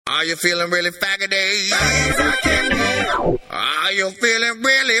Are you feeling really faggoty? Are you feeling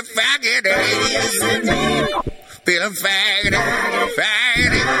really faggoty? Feeling faggoty,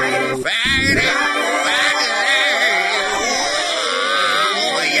 faggoty, faggoty, faggoty.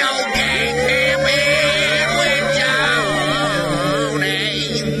 Oh, your gang came in with Jonny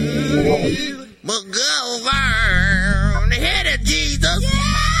McGovern. The head of Jesus. I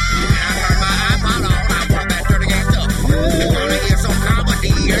turn my iPod on. I put that dirty gas up. You wanna hear some comedy?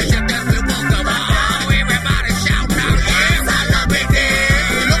 Shut that flip up. Come on. Everybody shout out. Yes, I love it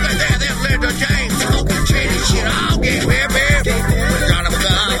there. Look at that. There's Linda James. Smoking shitty shit all game, baby. Jonny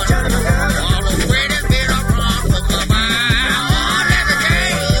McGovern. All the greatest bit of rock for come out. All that the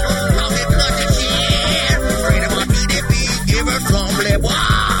game. All this clutching shit. Straight up on TDP. Give her some lip.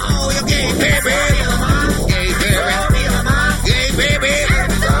 Wow. You gay, baby. Gay, baby. Gay, baby.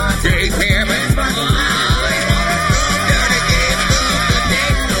 Gay, baby.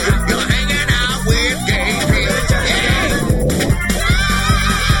 You're hanging out with gay people.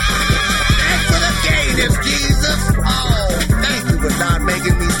 Thanks for the gayness, Jesus. Oh, thank you for not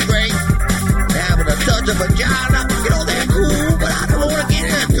making me straight. Having a touch of vagina. You know, they're cool, but I don't want to get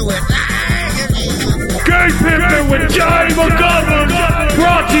into it. Thank you, Jesus. Gay Pimpin with Jonny McGovern,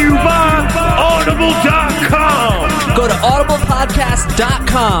 brought to you by Audible.com. Go to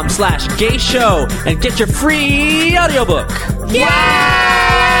audiblepodcast.com/gayshow and get your free audiobook. Yeah!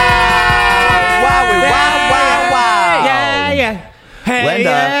 Wow. Yeah. Hey,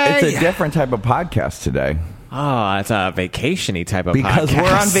 Linda, it's a different type of podcast today. Oh, it's a vacation-y type of Because podcast.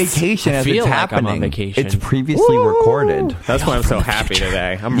 we're on vacation as feel it's like happening. I'm on vacation. It's previously recorded. That's why I'm so happy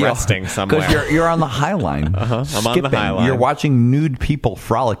today. I'm resting somewhere. Because you're on the High Line. I'm on the Skipping. High Line. You're watching nude people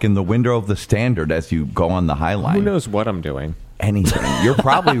frolic in the window of the Standard as you go on the High Line. Who knows what I'm doing? Anything. You're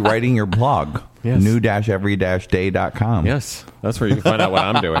probably writing your blog. Yes. new-every-day.com. Yes, that's where you can find out what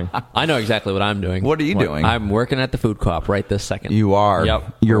I'm doing. I know exactly what I'm doing. What are you doing? I'm working at the food co-op right this second. You are.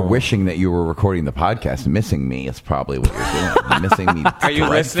 Yep. You're wishing that you were recording the podcast. Missing me is probably what you're doing. Missing me. Are you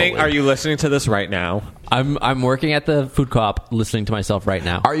listening? Are you listening to this right now? I'm working at the food co-op listening to myself right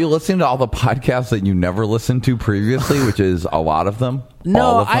now. Are you listening to all the podcasts that you never listened to previously, which is a lot of them? No,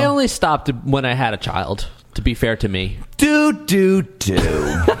 All of them? I only stopped when I had a child, to be fair to me. Do.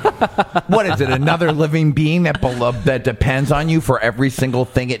 What is it? Another living being that depends on you for every single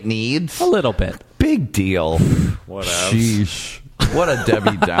thing it needs? A little bit. Big deal. What else? Sheesh. What a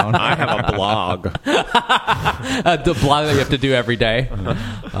Debbie Downer. I have a blog. The blog that you have to do every day.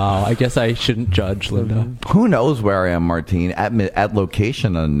 Oh, I guess I shouldn't judge, Linda. Who knows where I am, Martine? At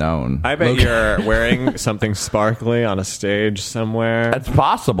location unknown. I bet you're wearing something sparkly on a stage somewhere. That's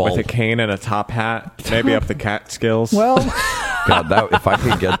possible. With a cane and a top hat, maybe up the Catskills. Well, God, if I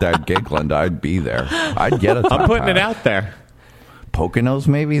could get that gig, Linda, I'd be there. I'd get a top I'm putting hat. it out there. Poconos,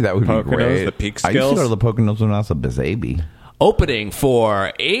 maybe? That would be great. The Peak I used to Skills. go to the Poconos when I was a baby. Opening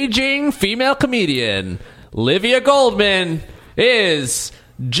for aging female comedian Livia Goldman is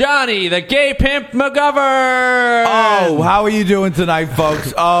Jonny the Gay Pimp McGovern. Oh, how are you doing tonight,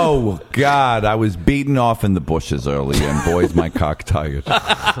 folks? Oh, God, I was beaten off in the bushes earlier, and boy's my cock tired.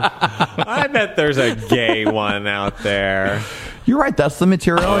 I bet there's a gay one out there. You're right. That's the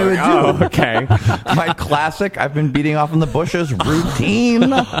material I would do. Oh, okay. My classic, I've been beating off in the bushes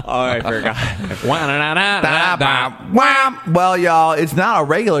routine. Oh, I forgot. Well, y'all, it's not a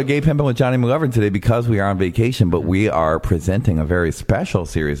regular Gay Pimpin' with Jonny McGovern today because we are on vacation, but we are presenting a very special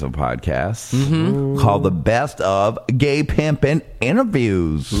series of podcasts called The Best of Gay Pimpin'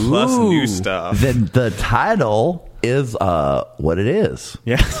 Interviews. Plus new stuff. The title is what it is.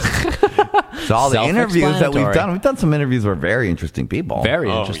 Yes. So all the interviews that we've Self-explanatory. done some interviews with very interesting people. Very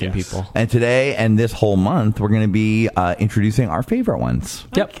Oh, interesting yes. people. And today and this whole month, we're going to be introducing our favorite ones.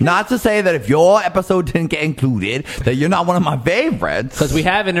 Yep. Not to say that if your episode didn't get included, that you're not one of my favorites. Because we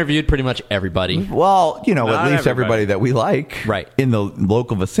have interviewed pretty much everybody. Well, you know, Not at least everybody everybody that we like. Right. In the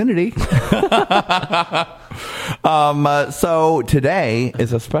local vicinity. So today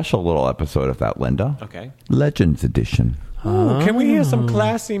is a special little episode of that, Linda. Okay. Legends Edition. Ooh, can we hear some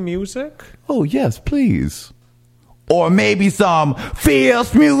classy music? Oh, yes, please. Or maybe some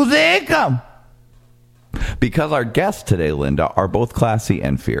fierce music. Because our guests today, Linda, are both classy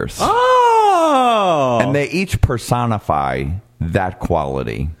and fierce. Oh. And they each personify that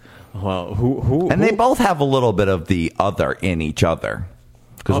quality. Well, who? And they both have a little bit of the other in each other.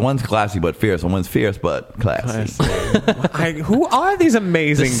 Because one's classy but fierce, and one's fierce but classy. Who are these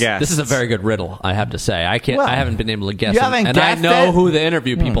amazing guests? This is a very good riddle, I have to say. I Well, haven't been able to guess you them, haven't and I guessed know it? who the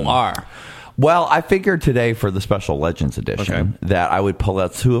interview people are. Well, I figured today for the Special Legends edition that I would pull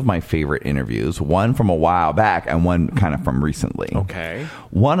out two of my favorite interviews, one from a while back and one kind of from recently. Okay.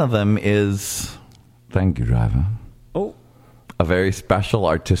 One of them is, thank you, driver. Oh. A very special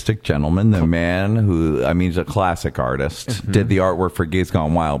artistic gentleman, the man who, he's a classic artist, did the artwork for Gays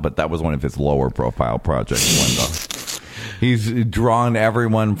Gone Wild, but that was one of his lower profile projects, Linda. He's drawn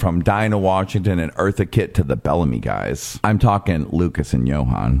everyone from Dinah Washington and Eartha Kitt to the Bellamy Guys. I'm talking Lucas and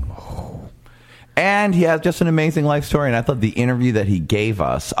Johan. And he has just an amazing life story. And I thought the interview that he gave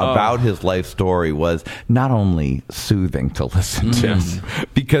us about his life story was not only soothing to listen to,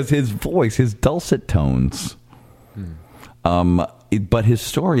 because his voice, his dulcet tones, but his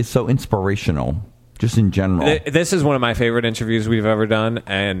story is so inspirational. Just in general. This is one of my favorite interviews we've ever done,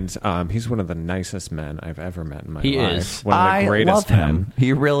 and he's one of the nicest men I've ever met in my life. He is. One of the greatest I love him. men.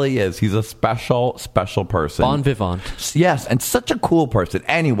 He really is. He's a special, special person. Bon vivant. Yes, and such a cool person.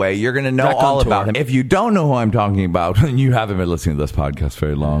 Anyway, you're going to know all about him. If you don't know who I'm talking about, then you haven't been listening to this podcast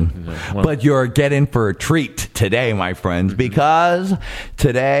very long. But you're getting for a treat today, my friends, because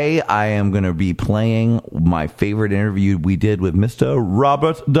today I am going to be playing my favorite interview we did with Mr.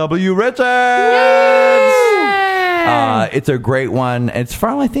 Robert W. Richards. It's a great one. It's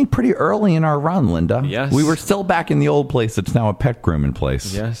from, I think, pretty early in our run, Linda. Yes. We were still back in the old place that's now a pet grooming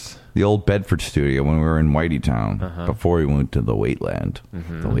place. Yes. The old Bedford studio when we were in Whiteytown before we went to the Wasteland.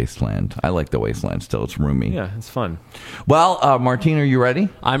 The Wasteland. I like the Wasteland still. It's roomy. Yeah, it's fun. Well, Martine, are you ready?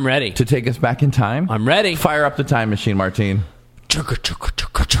 I'm ready. To take us back in time? I'm ready. Fire up the time machine, Martine. The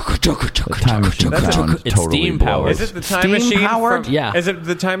time machine sound It's totally steam powered. blows. Is it the time Steam machine? powered? Yeah. Is it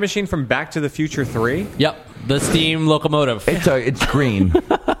the time machine from Back to the Future 3? Yep. The steam locomotive. It's green.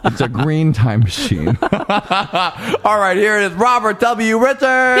 It's a green time machine. All right, here it is. Robert W. Richards.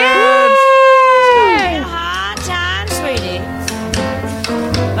 Hey, hard time, sweetie.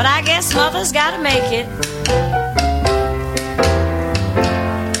 But I guess mother's got to make it.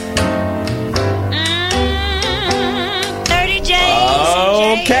 30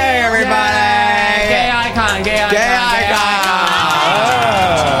 J's. Okay, everybody. Gay icon. Gay icon.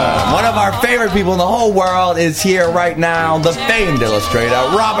 One of our favorite people in the whole world is here right now, the famed illustrator,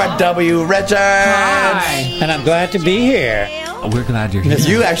 Robert W. Richards. Hi. And I'm glad to be here. We're glad you're here.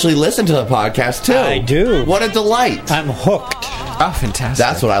 You actually listen to the podcast, too. I do. What a delight. I'm hooked. Oh, fantastic.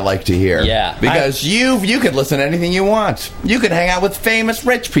 That's what I like to hear. Yeah. Because you can listen to anything you want. You can hang out with famous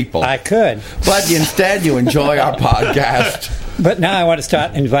rich people. I could. But instead, you enjoy our podcast. But now I want to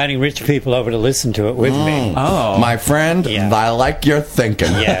start inviting rich people over to listen to it with me. Oh. My friend, Yeah. I like your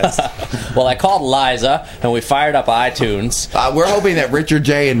thinking. Yes. Well, I called Liza, and we fired up iTunes. We're hoping that Richard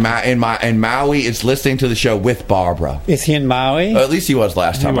J. in Maui is listening to the show with Barbara. Is he in Maui? At least he was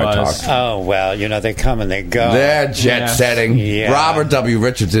last time I talked. Oh, well, they come and they go. They're jet setting. Yeah. Robert W.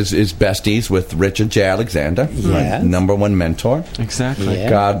 Richards is besties with Richard J. Alexander, Yes. my number one mentor. Exactly.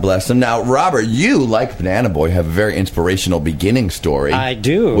 Yeah. God bless him. Now, Robert, you, like Banana Boy, have a very inspirational beginning story. I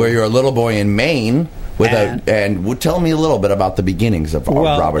do. Where you're a little boy in Maine. Tell me a little bit about the beginnings of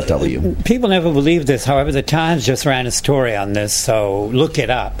Robert W. People never believe this. However, the Times just ran a story on this, so look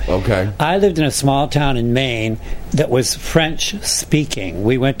it up. Okay. I lived in a small town in Maine that was French speaking.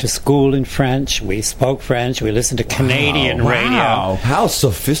 We went to school in French. We spoke French. We listened to Canadian radio. How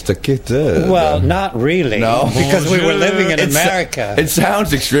sophisticated. Well, not really. No? Because we were living in America. It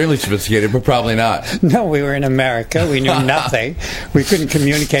sounds extremely sophisticated, but probably not. No, we were in America. We knew nothing. We couldn't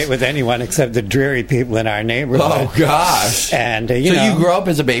communicate with anyone except the dreary people in our neighborhood. Oh, gosh. And, So you grew up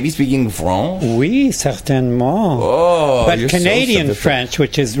as a baby speaking French? Oui, certainement. Oh, but you're so Canadian sophisticated. French,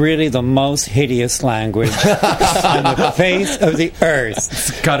 which is really the most hideous language on the face of the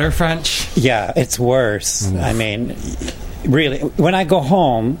earth. Gutter French. Yeah, it's worse. I mean, really, when I go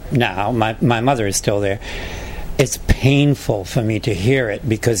home now, my mother is still there. It's painful for me to hear it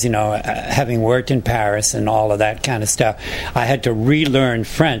because, having worked in Paris and all of that kind of stuff, I had to relearn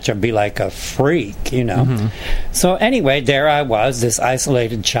French or be like a freak, Mm-hmm. So anyway, there I was, this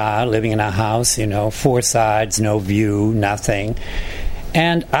isolated child living in a house, 4 sides, no view, nothing.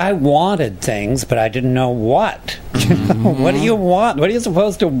 And I wanted things, but I didn't know what. What do you want? What are you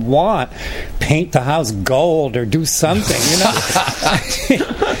supposed to want? Paint the house gold or do something,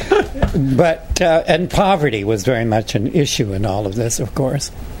 But and poverty was very much an issue in all of this, of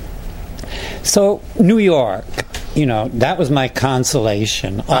course. So New York, that was my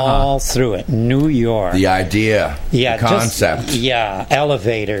consolation all through it. New York. The idea. Yeah, the concept.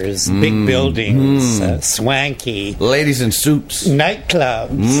 Elevators, big buildings, swanky. Ladies in suits.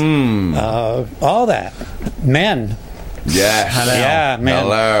 Nightclubs, all that. Men. Yes. Yeah, man.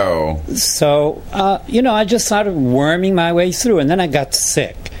 Hello. So, I just started worming my way through, and then I got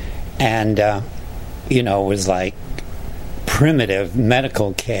sick. and it was like primitive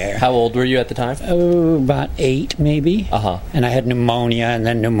medical care. How old were you at the time? Oh, about 8 maybe. Uh-huh. And I had pneumonia and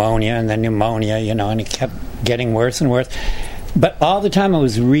then pneumonia and then pneumonia, and it kept getting worse and worse. But all the time I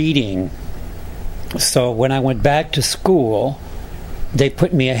was reading. So when I went back to school, they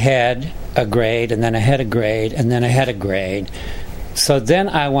put me ahead a grade and then ahead a grade and then ahead a grade. So then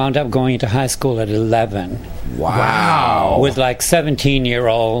I wound up going to high school at 11. Wow. With like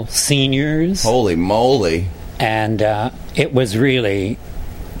 17-year-old seniors. Holy moly. And it was really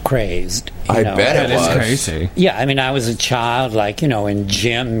crazed. I bet it was. That is crazy. Yeah, I mean, I was a child, like, in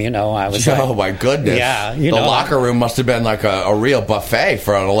gym, I was Oh, my goodness. Yeah, the locker room must have been like a real buffet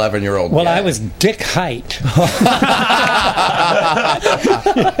for an 11-year-old Well, kid. I was dick height.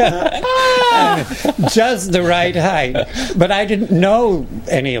 Just the right height. But I didn't know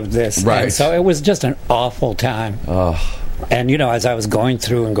any of this. Right. And so it was just an awful time. Oh. And, as I was going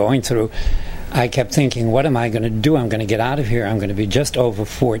through, I kept thinking, what am I going to do? I'm going to get out of here. I'm going to be just over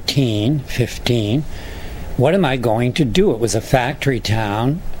 14, 15. What am I going to do? It was a factory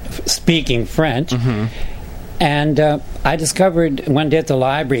town, speaking French. Mm-hmm. And I discovered one day at the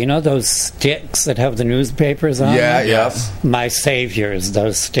library, those sticks that have the newspapers on them? Yes. My saviors,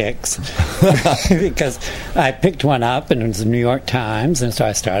 those sticks. Because I picked one up, and it was the New York Times, and so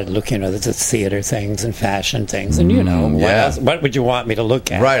I started looking at the theater things and fashion things, and what would you want me to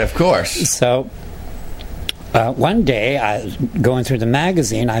look at? Right, of course. So one day, I was going through the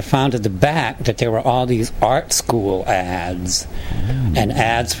magazine, I found at the back that there were all these art school ads and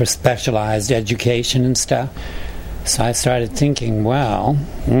ads for specialized education and stuff. So I started thinking,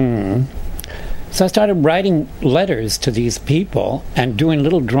 So I started writing letters to these people and doing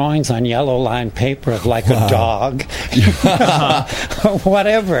little drawings on yellow line paper of like a dog,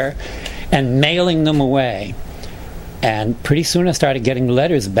 whatever, and mailing them away. And pretty soon I started getting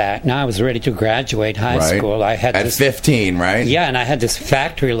letters back. Now I was ready to graduate high school. I had at 15, right? Yeah, and I had this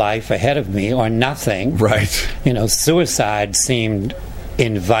factory life ahead of me, or nothing. Right. Suicide seemed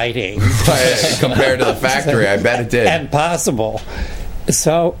inviting. Right. Compared to the factory, I bet it did. And possible.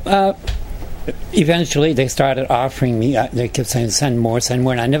 So eventually they started offering me, they kept saying, send more,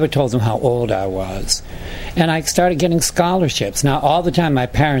 and I never told them how old I was. And I started getting scholarships. Now, all the time, my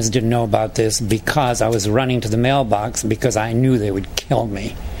parents didn't know about this because I was running to the mailbox because I knew they would kill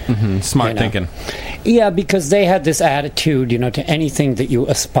me. Mm-hmm. Smart thinking. Yeah, because they had this attitude, to anything that you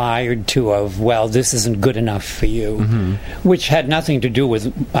aspired to of, this isn't good enough for you, which had nothing to do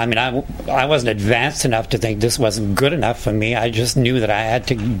with, I wasn't advanced enough to think this wasn't good enough for me. I just knew that I had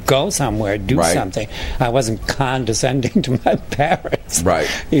to go somewhere, do something. I wasn't condescending to my parents. Right.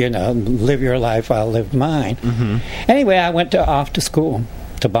 Live your life, I'll live mine. Mm-hmm. Anyway, I went off to school,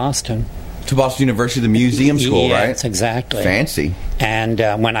 to Boston. To Boston University, the museum school, right? Yes, exactly. Fancy. And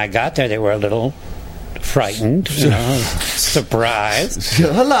when I got there, they were a little frightened, surprised.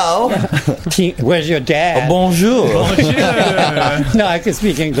 Hello. Where's your dad? Bonjour. No, I could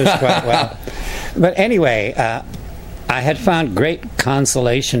speak English quite well. But anyway, I had found great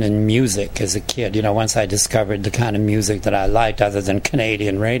consolation in music as a kid, once I discovered the kind of music that I liked other than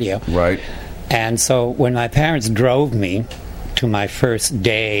Canadian radio. Right. And so when my parents drove me to my first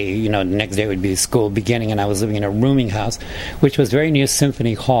day, the next day would be school beginning, and I was living in a rooming house, which was very near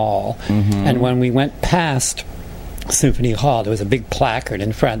Symphony Hall. Mm-hmm. And when we went past Symphony Hall, there was a big placard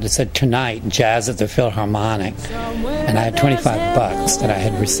in front that said, "Tonight, Jazz at the Philharmonic." And I had $25 that I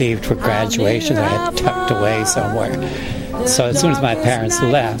had received for graduation that I had tucked away somewhere. So as soon as my parents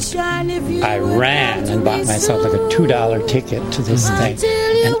left, I ran and bought myself like a $2 ticket to this thing.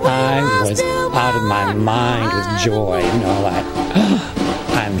 And I was out of my mind with joy, like,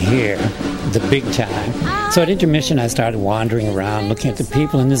 I'm here, the big time. So at intermission, I started wandering around looking at the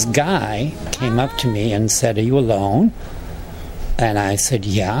people, and this guy came up to me and said, "Are you alone?" And I said,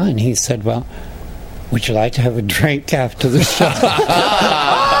 "Yeah." And he said, "Well, would you like to have a drink after the show?"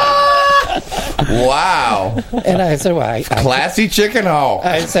 Wow. And I said, "Well, classy chicken hole."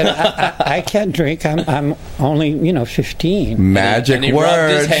 I said, I can't drink. I'm only, 15. Magic and he words.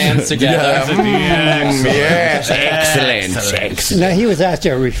 rubbed his hands together. Yes, excellent. No, he was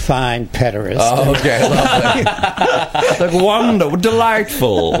actually a refined pederast. Oh, okay, lovely. Like wonderful,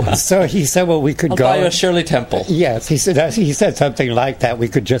 delightful. So he said, "Well, we could I'll go." buy you a Shirley Temple. Yes, he said something like that. We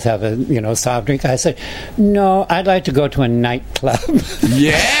could just have a soft drink. I said, "No, I'd like to go to a nightclub."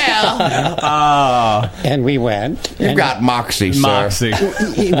 Yeah. And we went. You've got moxie, sir. Moxie.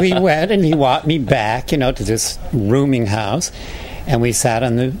 We went, and he walked me back, to this rooming house, and we sat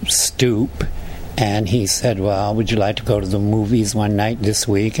on the stoop, And he said, well, would you like to go to the movies one night this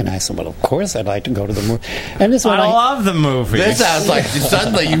week? And I said, well, of course I'd like to go to the movie. And this one I love the movie. This sounds like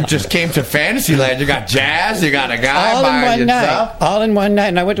suddenly you just came to Fantasyland. You got jazz, you got a guy all buying in one you night. stuff. All in one night,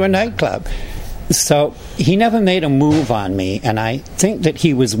 and I went to a nightclub. So he never made a move on me, and I think that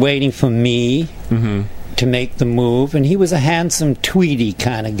he was waiting for me to make the move. And he was a handsome, Tweety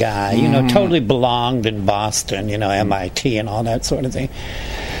kind of guy, totally belonged in Boston, MIT and all that sort of thing.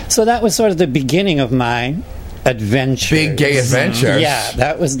 So that was sort of the beginning of my adventure. Big gay adventures. Yeah,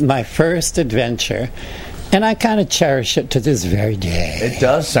 that was my first adventure. And I kind of cherish it to this very day. It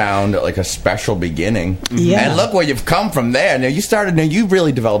does sound like a special beginning. Yeah. And look where you've come from there. Now you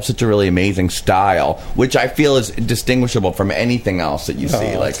really developed such a really amazing style, which I feel is distinguishable from anything else that you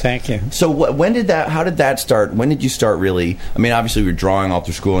see. Thank you. So how did that start? When did you start really? I mean, obviously you were drawing all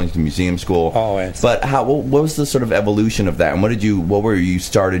through school and into museum school. Always. But what was the sort of evolution of that? And what were you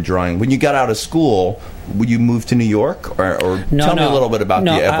started drawing? When you got out of school, would you move to New York? Or tell me a little bit about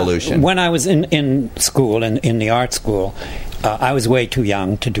the evolution. When I was in school, in the art school, I was way too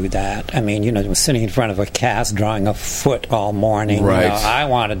young to do that. I mean, I was sitting in front of a cast drawing a foot all morning. Right. I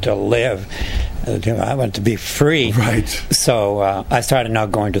wanted to live. I wanted to be free. Right. So I started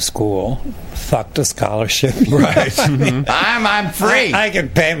not going to school. Fuck the scholarship. Right. I'm free. I can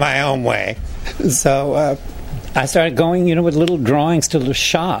pay my own way. So I started going, with little drawings to the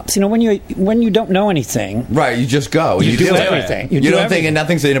shops. When you don't know anything, right? You just go. You do everything. You don't think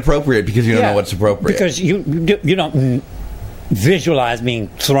nothing's inappropriate because you don't know what's appropriate. Because you don't visualize being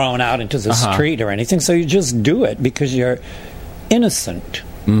thrown out into the street or anything, so you just do it because you're innocent.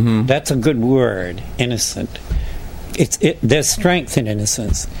 Mm-hmm. That's a good word, innocent. There's strength in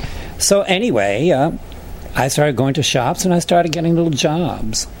innocence. So anyway, I started going to shops and I started getting little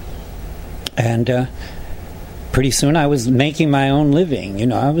jobs, and pretty soon I was making my own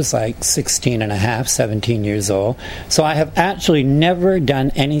living. I was like 16 and a half, 17 years old. So I have actually never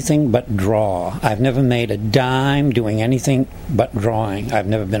done anything but draw. I've never made a dime doing anything but drawing. I've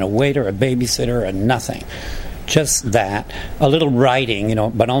never been a waiter, a babysitter, or nothing. Just that. A little writing,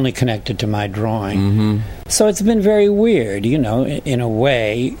 but only connected to my drawing. Mm-hmm. So it's been very weird, in a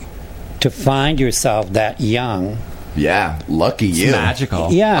way, to find yourself that young. Yeah, lucky you. It's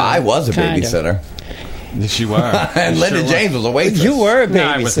magical. Yeah, I was a babysitter. Yes, you were. And Linda James was a waitress. You were a babysitter. No,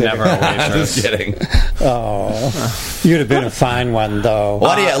 I was never a waitress. Just kidding. Oh, you'd have been a fine one, though.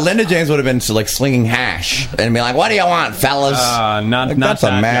 Linda James would have been like slinging hash and be like, "What do you want, fellas?" Not that's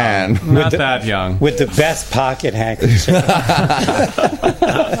that a man. Young. Not that young. With the best pocket handkerchief.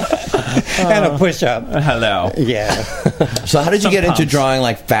 And a push-up. Hello. Yeah. So how did you get into drawing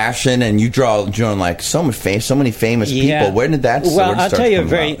like fashion, and you drawing like so many famous people? Where did that start? Well, I'll tell you a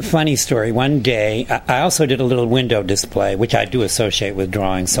very funny story. One day, I also did a little window display, which I do associate with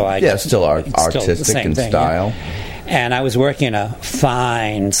drawing. So still artistic in style. Yeah. And I was working in a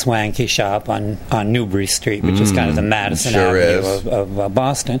fine, swanky shop on Newbury Street, which is kind of the Madison Avenue of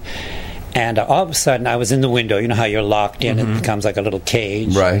Boston. And all of a sudden, I was in the window. You know how you're locked in; it becomes like a little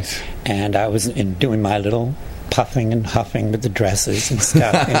cage. Right. And I was doing my little puffing and huffing with the dresses and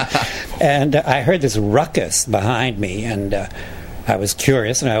stuff. and I heard this ruckus behind me, and I was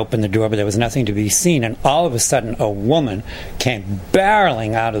curious, and I opened the door, but there was nothing to be seen. And all of a sudden, a woman came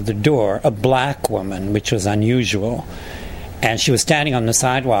barreling out of the door, a black woman, which was unusual. And she was standing on the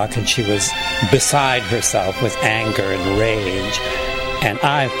sidewalk, and she was beside herself with anger and rage. And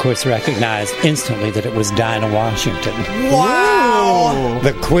I, of course, recognized instantly that it was Dinah Washington. Wow!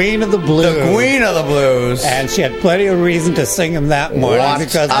 The Queen of the Blues. The Queen of the Blues. And she had plenty of reason to sing him that morning. What's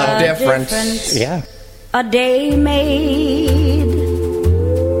because a difference? Yeah. A day made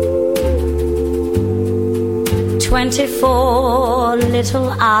 24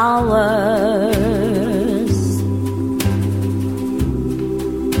 little hours.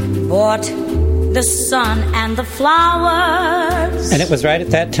 Bought the sun and the flowers. And it was right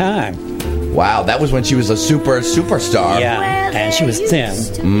at that time. Wow, that was when she was a superstar. Yeah, and she was thin.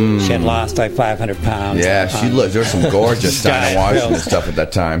 She had lost like 500 pounds. Yeah, she looked. There was some gorgeous Dinah Washington stuff at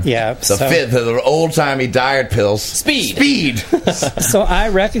that time. Yeah, the old-timey diet pills. Speed. So I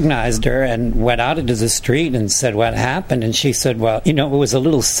recognized her and went out into the street and said, "What happened?" And she said, "Well, it was a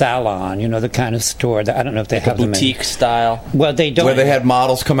little salon, the kind of store that I don't know if they have a boutique style." Well, they don't. Where they had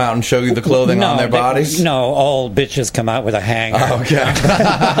models come out and show you the clothing on their bodies. No, old bitches come out with a hanger. Oh, okay.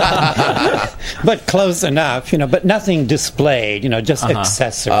 But close enough, but nothing displayed, just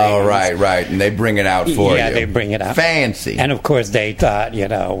accessories. Oh, right. And they bring it out for you. Yeah, they bring it out. Fancy. And, of course, they thought,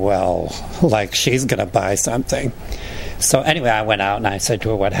 like she's going to buy something. So anyway, I went out and I said to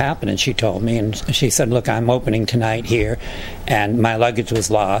her what happened, and she told me, and she said, look, I'm opening tonight here, and my luggage was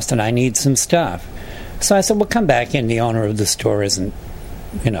lost, and I need some stuff. So I said, well, come back in. The owner of the store isn't,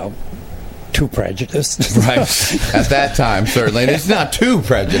 too prejudiced. Right. At that time, certainly. It's not too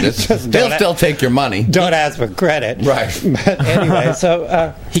prejudiced. They'll still take your money. Don't ask for credit. Right. But anyway,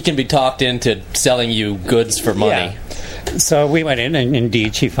 so... he can be talked into selling you goods for money. Yeah. So we went in, and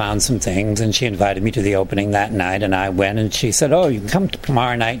indeed she found some things, and she invited me to the opening that night, and I went, and she said, oh, you can come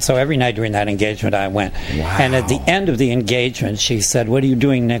tomorrow night. So every night during that engagement, I went. Wow. And at the end of the engagement, she said, what are you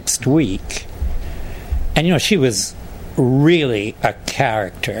doing next week? And, she was really a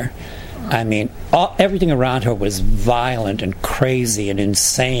character. I mean, everything around her was violent and crazy and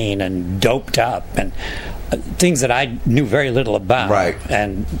insane and doped up, and things that I knew very little about. Right.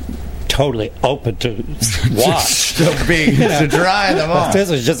 And totally open to watch. So big to try them all. This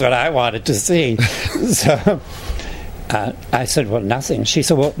was just what I wanted to see. So I said, well, nothing. She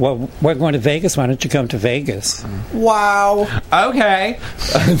said, well, we're going to Vegas. Why don't you come to Vegas? Wow. Okay.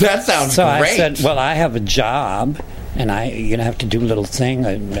 That sounds So great. I said, well, I have a job, and I have to do a little thing.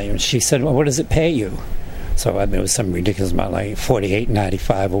 And she said, well, what does it pay you? So it was some ridiculous amount, like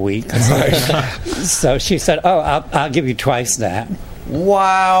 $48.95 a week. Right. So she said, oh, I'll give you twice that.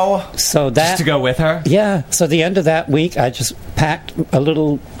 Wow. So that Just to go with her? Yeah. So the end of that week, I just packed a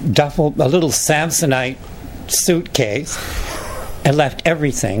little Samsonite suitcase and left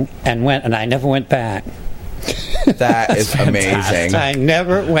everything and went, and I never went back. That is amazing. I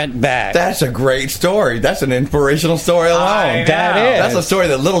never went back. That's a great story. That's an inspirational story alone. That is. That's a story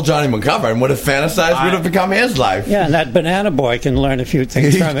that little Jonny McGovern would have fantasized would have become his life. Yeah, and that banana boy can learn a few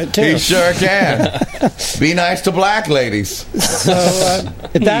things from it, too. He sure can. Be nice to black ladies. So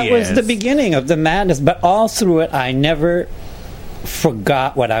that was the beginning of the madness. But all through it, I never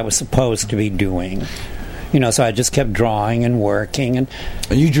forgot what I was supposed to be doing. So I just kept drawing and working. And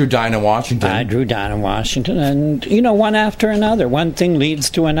you drew Dinah Washington. I drew Dinah Washington. And, one after another. One thing leads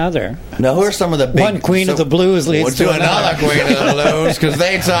to another. Now, who are some of the big... One queen of the blues leads to another queen of the blues, because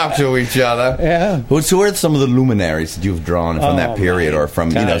they talk to each other. Yeah. Who are some of the luminaries that you've drawn from that period, or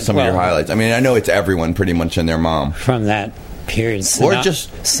from some of your highlights? I mean, I know it's everyone pretty much and their mom. From that period. Or just...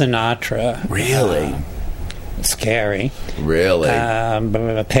 Sinatra. Really? Scary. Really?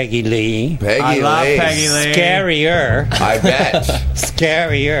 Peggy Lee. I love Peggy Lee. Scarier. I bet.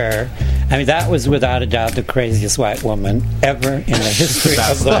 Scarier. I mean, that was without a doubt the craziest white woman ever in the history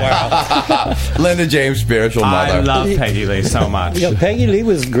of the world. Linda James' spiritual mother. I love Peggy Lee so much. Peggy Lee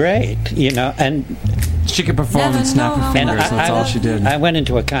was great, and she could perform and snap her fingers. That's all she did. I went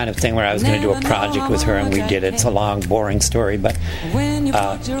into a kind of thing where I was going to do a project with her, and we did it. It's a long, boring story, but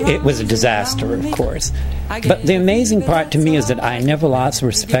it was a disaster, of course. But the amazing part to me is that I never lost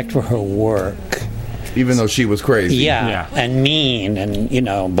respect for her work. Even though she was crazy. Yeah. And mean, and,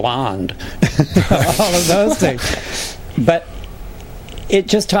 blonde. All of those things. But it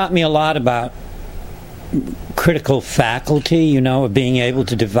just taught me a lot about critical faculty, of being able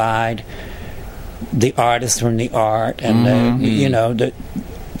to divide the artist from the art, and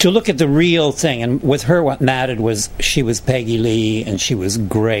to look at the real thing. And with her, what mattered was she was Peggy Lee, and she was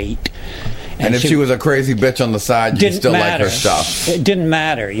great. And if she was a crazy bitch on the side, you still like her stuff. It didn't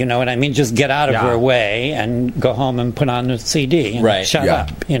matter, you know what I mean? Just get out of her way and go home and put on the CD and shut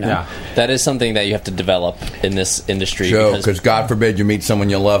up, Yeah. That is something that you have to develop in this industry. Sure, because God forbid you meet someone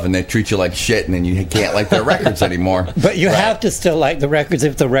you love and they treat you like shit, and then you can't like their records anymore. But you have to still like the records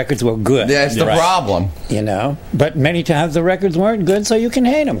if the records were good. That's the problem. But many times the records weren't good, so you can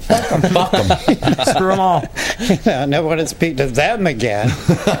hate them. Fuck them. Fuck them. Screw them all. I never want to speak to them again.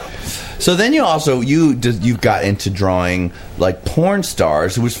 So then you got into drawing like porn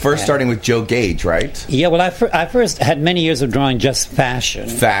stars. It was first starting with Joe Gage, right? Yeah, well, I first had many years of drawing just fashion.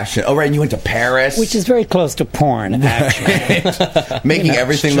 Fashion. Oh, right, and you went to Paris. Which is very close to porn, actually. Making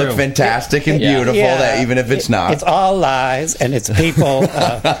everything look fantastic and beautiful, that even if it's not. It's all lies, and it's people...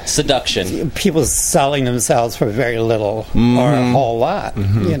 seduction. People selling themselves for very little or a whole lot,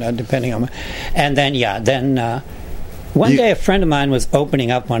 depending on... And then, one day a friend of mine was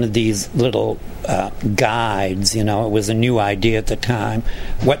opening up one of these little guides, it was a new idea at the time,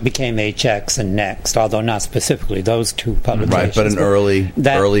 what became HX and Next, although not specifically those two publications. Right, but an early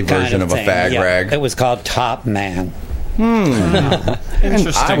version of a fag rag. It was called Top Man.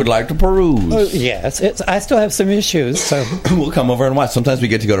 Interesting. I would like to peruse. Yes, I still have some issues, so we'll come over and watch. Sometimes we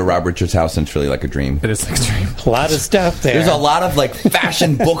get to go to Rob Richards' house, and it's really like a dream. It is like a dream. A lot of stuff there. There's a lot of like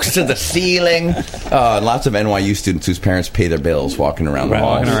fashion books to the ceiling. Lots of NYU students whose parents pay their bills walking around the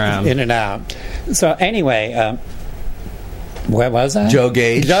halls. In and out. So anyway, Where was I? Joe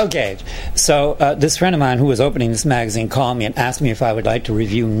Gage. Joe Gage. So this friend of mine who was opening this magazine called me and asked me if I would like to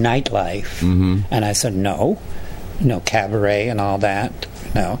review nightlife. And I said no. Cabaret and all that.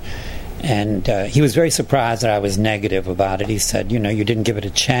 No. And he was very surprised that I was negative about it. He said, you didn't give it a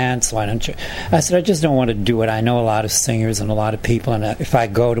chance. Why don't you? I said, I just don't want to do it. I know a lot of singers and a lot of people, and if I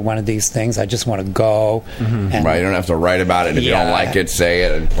go to one of these things, I just want to go. And, Right, you don't have to write about it. If you don't like it, say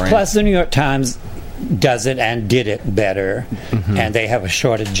it. And print. Plus, the New York Times does it and did it better, and they have a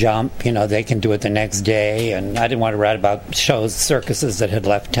shorter jump. They can do it the next day, and I didn't want to write about circuses that had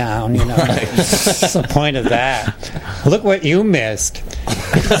left town. What's the point of that? Look what you missed.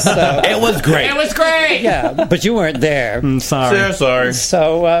 So, It was great. It was great. yeah, but you weren't there. Sorry. Sorry.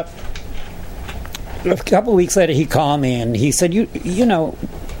 So a couple of weeks later, he called me and he said, "You know,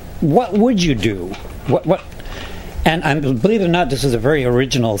 what would you do? What?" And believe it or not, this was a very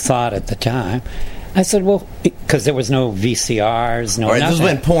original thought at the time. I said, well, because there was no VCRs, no All right, nothing. this is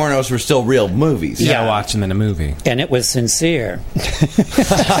when pornos were still real movies. Yeah. Watching in a movie. And it was sincere.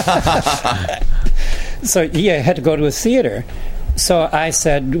 So, I had to go to a theater. So I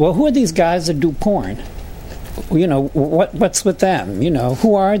said, well, who are these guys that do porn? What's with them?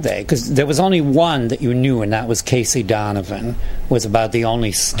 Who are they? Because there was only one that you knew, and that was Casey Donovan, was about the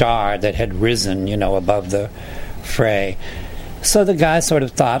only star that had risen, above the fray. So the guy sort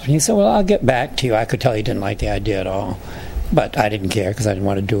of thought, and he said, well, I'll get back to you. I could tell he didn't like the idea at all. But I didn't care because I didn't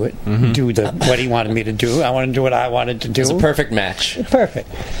want to do it. What he wanted me to do. I wanted to do what I wanted to do. It was a perfect match. Perfect.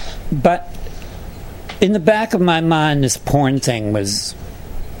 But in the back of my mind, this porn thing was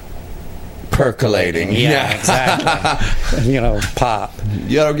Percolating. Yeah, exactly. Pop.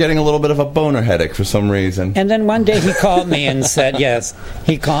 You're getting a little bit of a boner headache for some reason. And then one day he called me and said, there's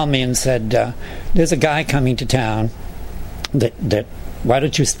a guy coming to town that why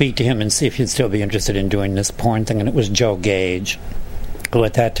don't you speak to him and see if he'd still be interested in doing this porn thing? And it was Joe Gage, who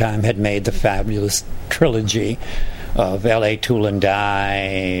at that time had made the fabulous trilogy of L.A. Tool and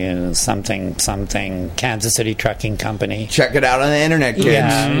Die, something, Kansas City Trucking Company. Check it out on the internet,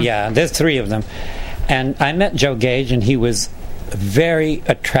 kids. Yeah, there's 3 of them. And I met Joe Gage, and he was very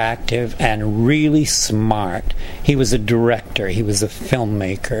attractive and really smart. He was a director. He was a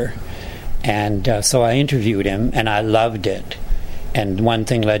filmmaker. And so I interviewed him, and I loved it. And one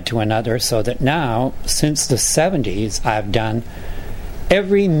thing led to another, so that now, since the 70s, I've done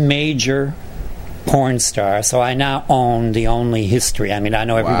every major porn star. So I now own the only history. I mean, I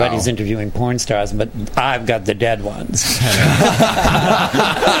know everybody's interviewing porn stars, but I've got the dead ones.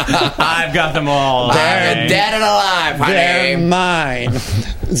 I've got them all. They're dead and alive, honey. They're mine.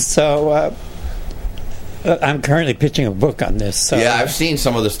 So I'm currently pitching a book on this. So. Yeah, I've seen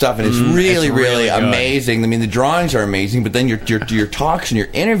some of the stuff, and it's really amazing. I mean, the drawings are amazing, but then your talks and your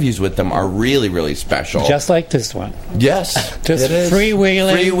interviews with them are really, really special. Just like this one. Yes. Just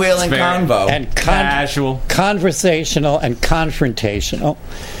freewheeling convo. And casual. Conversational and confrontational.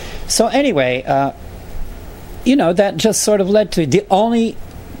 So anyway, that just sort of led to the only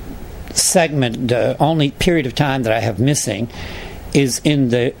segment, the only period of time that I have missing is in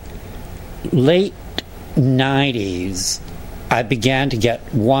the late 90s. I began to get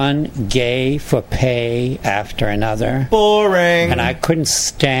one gay for pay after another. Boring. And I couldn't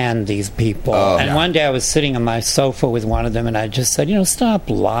stand these people. One day I was sitting on my sofa with one of them, and I just said, stop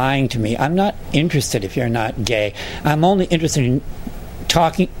lying to me. I'm not interested if you're not gay. I'm only interested in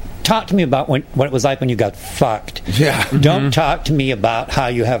talk to me about what it was like when you got fucked. Yeah. Don't talk to me about how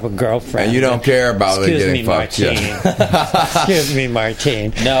you have a girlfriend. And you don't care about it getting fucked. Excuse me,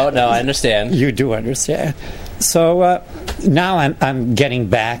 Martine. No, I understand. You do understand. So now I'm getting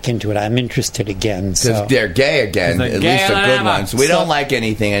back into it. I'm interested again. Because they're gay again. At least the good ones. We don't like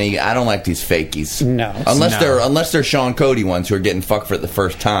anything. I don't like these fakies. No. Unless they're Sean Cody ones who are getting fucked for the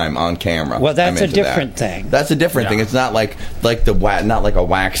first time on camera. Well, that's a different thing. That's a different thing. It's not like a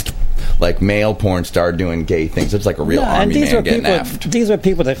waxed male porn star doing gay things. It's like a real army man getting effed. These were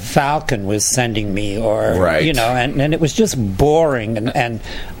people that Falcon was sending me, and it was just boring and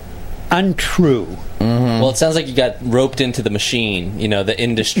untrue. Well, it sounds like you got roped into the machine, the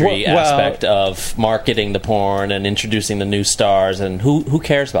industry aspect of marketing the porn and introducing the new stars, and who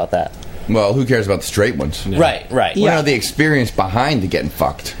cares about that? Well, who cares about the straight ones? Yeah. Right. Yeah. The experience behind the getting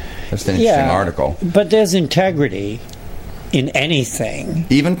fucked. That's an interesting article. But there's integrity in anything.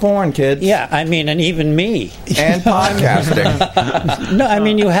 Even porn, kids. Yeah, I mean, and even me. And podcasting. No, I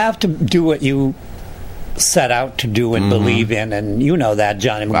mean, you have to do what you set out to do and believe in, and you know that,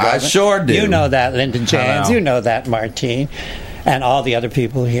 Jonny McGovern. I sure do. You know that, Linda James. You know that, Martine. and all the other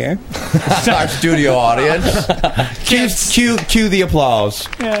people here. Our studio audience. Cue the applause.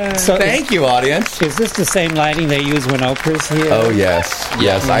 So Thank you, audience. Is this the same lighting they use when Oprah's here? Oh, yes.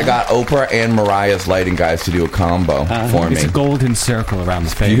 Yes, I got Oprah and Mariah's lighting guys to do a combo for me. It's a golden circle around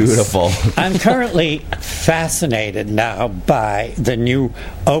the face. Beautiful. I'm currently fascinated now by the new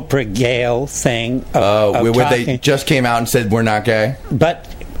Oprah Gale thing. Where they just came out and said we're not gay? But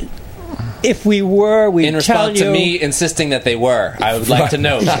if we were, we'd In response tell to you... me insisting that they were, I would like to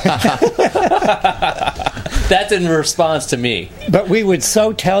note. That's in response to me. But we would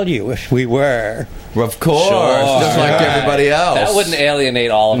so tell you if we were. Of course. Sure. Just like everybody else. That wouldn't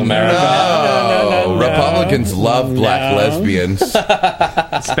alienate all of America. No. Republicans love black lesbians.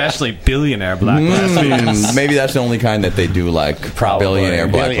 Especially billionaire black lesbians. Maybe that's the only kind that they do like. Probably. Billionaire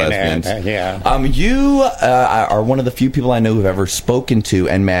black lesbians. Yeah. You are one of the few people I know who've ever spoken to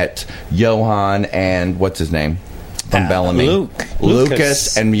and met Johan and what's his name? From Bellamy.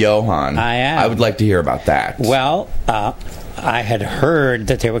 Lucas and Johan. I am. I would like to hear about that. Well, I had heard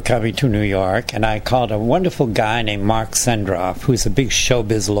that they were coming to New York, and I called a wonderful guy named Mark Sendroff, who's a big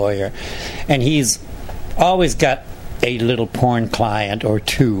showbiz lawyer, and he's always got a little porn client or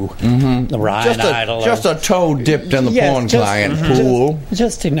two. The Ryan Idol. Just a toe dipped in the porn client pool.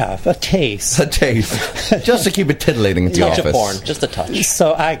 Just enough. A taste. A taste. Just to keep it titillating at the Touch office. of porn, just a touch.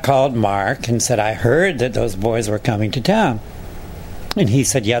 So I called Mark and said, I heard that those boys were coming to town. And he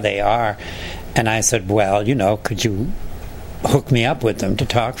said, yeah, they are. And I said, well, could you hook me up with them to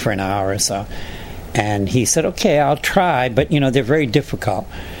talk for an hour or so? And he said, okay, I'll try, but they're very difficult,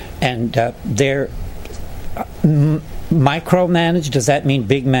 and they're micromanaged. Does that mean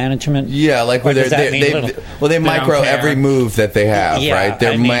big management? Yeah, like Or they does that mean little? micro don't care. every move that they have, Yeah, right?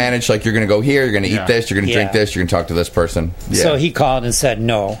 They're managed like you're going to go here, you're going to eat this, you're going to drink this, you're going to talk to this person. Yeah. So he called and said,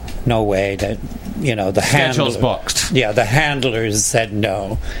 no way, that the Schedule's handler, booked. Yeah, the handlers said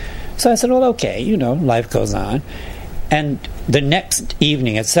no. So I said, well, okay, life goes on. And the next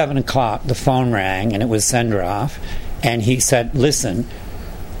evening at 7 o'clock, the phone rang, and it was Sendroff, and he said, listen,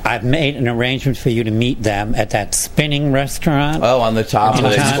 I've made an arrangement for you to meet them at that spinning restaurant. Oh, on the top of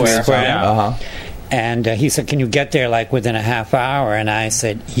the Times Square. Uh-huh. And he said, can you get there within a half hour? And I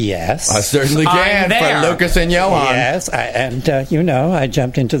said, yes. I certainly can for Lucas and Johan. Yes, I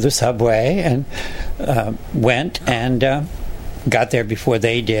jumped into the subway and went and got there before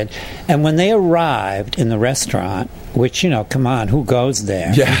they did. And when they arrived in the restaurant, which, come on, who goes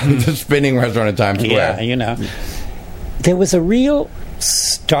there? Yeah, the spinning restaurant in Times Square. Yeah, there was a real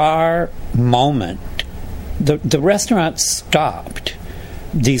star moment. The restaurant stopped.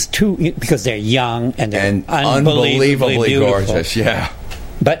 These two, because they're young and they're unbelievably beautiful. Gorgeous, yeah.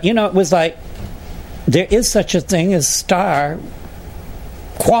 But, it was like, there is such a thing as star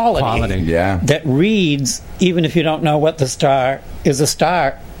quality. Yeah. That reads, even if you don't know what the star is a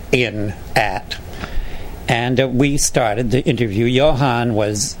star in at. And we started the interview. Johan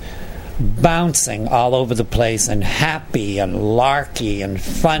was bouncing all over the place and happy and larky and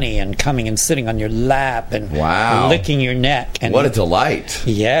funny and coming and sitting on your lap and licking your neck. And what a delight.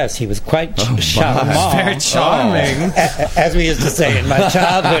 Yes, he was quite charmant. Very charming. As we used to say in my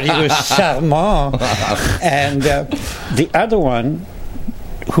childhood, he was charmant. And the other one,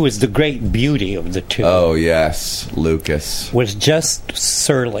 who is the great beauty of the two. Oh, yes, Lucas. Was just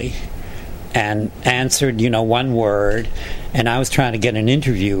surly and answered, one word. And I was trying to get an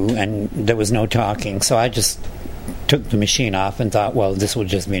interview, and there was no talking. So I just took the machine off and thought, well, this will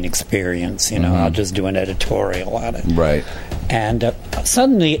just be an experience. I'll just do an editorial on it. Right. And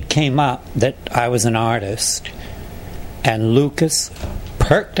suddenly it came up that I was an artist. And Lucas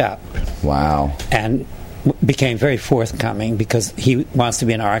perked up. Wow. And became very forthcoming because he wants to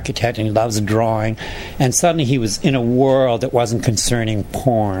be an architect and he loves drawing, and suddenly he was in a world that wasn't concerning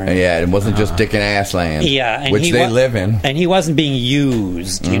porn. Yeah, it wasn't just dick and ass land. Yeah, which they live in, and he wasn't being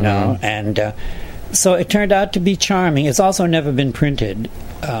used, and so it turned out to be charming. It's also never been printed.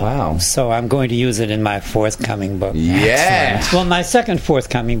 Wow. So I'm going to use it in my forthcoming book. Yeah. Well, my second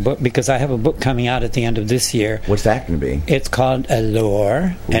forthcoming book, because I have a book coming out at the end of this year. What's that going to be? It's called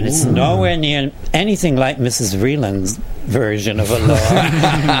Allure, and it's nowhere near anything like Mrs. Vreeland's version of Allure.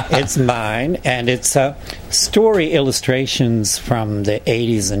 It's mine, and it's story illustrations from the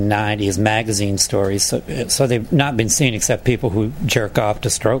 80s and 90s, magazine stories. So they've not been seen except people who jerk off to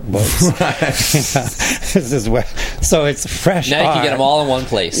stroke books. This is so it's fresh. Now you can get them all in one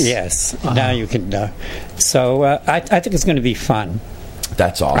place. Yes. Now you can. So I think it's going to be fun.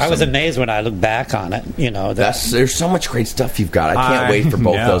 That's awesome. I was amazed when I look back on it. There's so much great stuff you've got. I can't wait for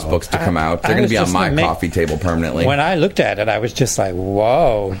both those books to come out. They're going to be on my coffee table permanently. When I looked at it, I was just like,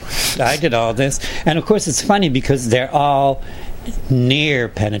 whoa, I did all this. And of course, it's funny because they're all near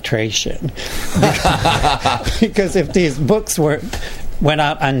penetration. Because if these books went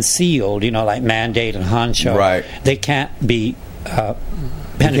out unsealed, like Mandate and Honcho, right, they can't be penetration.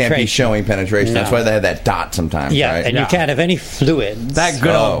 You can't be showing penetration. No. That's why they have that dot sometimes, right? And you can't have any fluids. That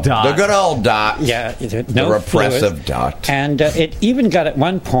good old dot. The good old dot. Yeah, the repressive fluids. dot. And it even got at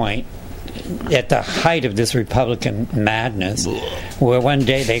one point, at the height of this Republican madness, where one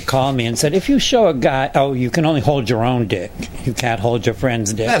day they called me and said, if you show a guy, you can only hold your own dick. You can't hold your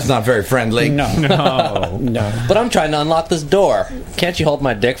friend's dick. That's not very friendly. No. But I'm trying to unlock this door. Can't you hold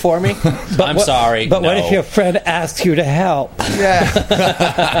my dick for me? I'm sorry. But no. what if your friend asks you to help? Yeah.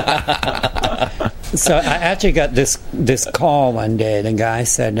 So I actually got this call one day. The guy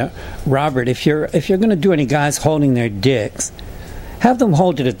said, Robert, if you're going to do any guys holding their dicks, have them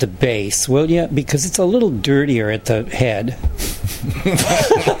hold it at the base, will you? Because it's a little dirtier at the head.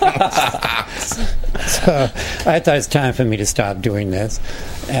 So I thought it's time for me to stop doing this,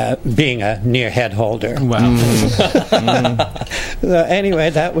 being a near head holder. Wow. So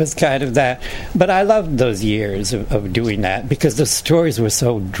anyway, that was kind of that. But I loved those years of doing that because the stories were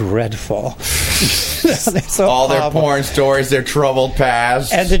so dreadful. They're so all their awful. porn stories, their troubled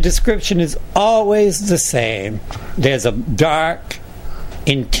past. And the description is always the same. There's a dark,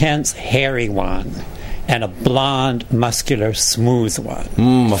 intense, hairy one, and a blonde, muscular, smooth one.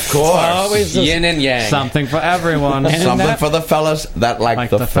 Of course. Always the yin and yang. Something for everyone. And something for the fellas that like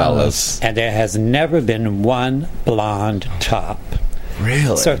the fellas. And there has never been one blonde top.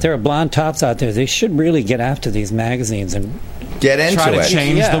 Really? So if there are blonde tops out there, they should really get after these magazines and get into try to it.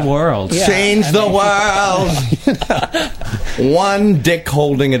 change the world. Yeah. Change the world. One dick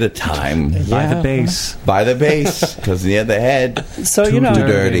holding at a time. By the base. By the base. Because the head, So too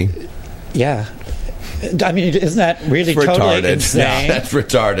dirty. Yeah. I mean, isn't that really It's totally retarded. insane? That's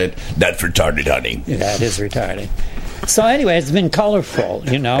retarded. That's retarded, honey. That is retarded. So anyway, it's been colorful,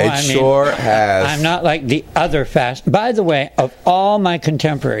 It sure has. I'm not like the other fashion. By the way, of all my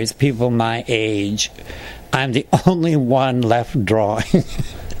contemporaries, people my age, I'm the only one left drawing.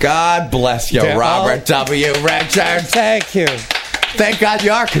 God bless you, They're Robert W. Richards. Thank you. Thank God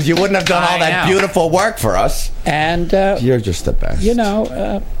you are, because you wouldn't have done all that beautiful work for us. And you're just the best.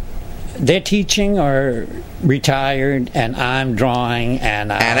 They're teaching or retired, and I'm drawing,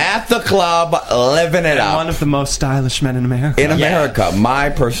 and at the club, living it up. One of the most stylish men in America. In America,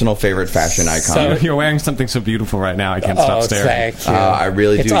 my personal favorite fashion icon. So you're wearing something so beautiful right now. I can't stop staring. Thank you. I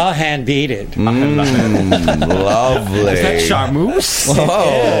really it's do. all hand beaded. Lovely. Is that charmeuse?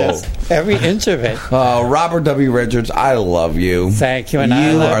 Oh. Every inch of it. Robert W. Richards, I love you. Thank you, and you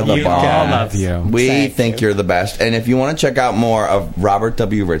I love are the you bomb. I love you. We think you're the best. And if you want to check out more of Robert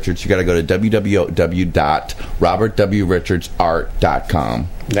W. Richards, you got to go to www.robertwrichardsart.com.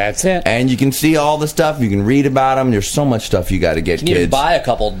 That's it. And you can see all the stuff. You can read about them. There's so much stuff you got to get, You can kids. even buy a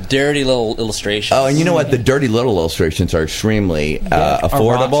couple dirty little illustrations. Oh, and you know what? The dirty little illustrations are extremely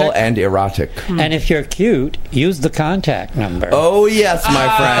affordable Erotic. and erotic. And if you're cute, use the contact number. Oh, yes,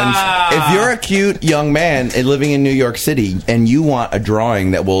 my friends. If you're a cute young man living in New York City and you want a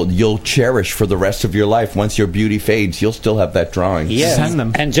drawing that you'll cherish for the rest of your life, once your beauty fades, you'll still have that drawing. Yes. Send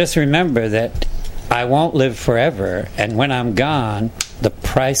them. And just remember that I won't live forever, and when I'm gone, the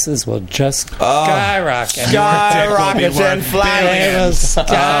prices will just skyrocket. Skyrockets and flames.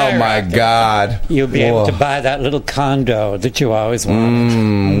 Oh, my God. You'll be able to buy that little condo that you always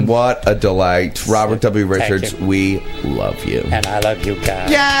wanted. What a delight. Robert W. Richards, you. we love you. And I love you guys.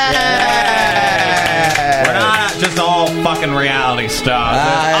 We're not just all fucking reality stars.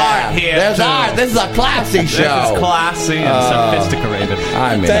 There's art here. There's too. art. This is a classy show. This is classy and sophisticated.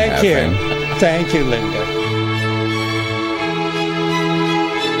 I'm in Thank heaven. you. Thank you, Linda.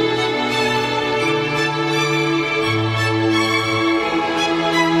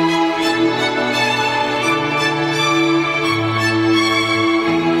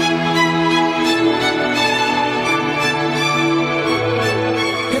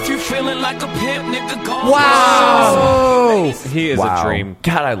 If you're feeling like a pimp, nigga, go. Wow. He is a dream.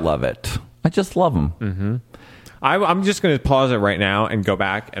 God, I love it. I just love him. Mm-hmm. I'm just going to pause it right now and go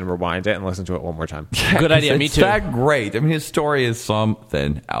back and rewind it and listen to it one more time. Good idea. Me It's too. that great. I mean, his story is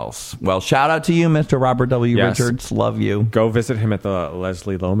something else. Well, shout out to you, Mr. Robert W. Yes. Richards. Love you. Go visit him at the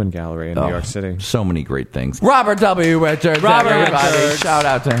Leslie Lohman Gallery in New York City. So many great things. Robert W. Richards. Robert everybody. Richards. Shout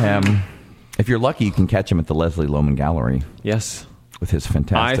out to him. If you're lucky, you can catch him at the Leslie Lohman Gallery Yes. with his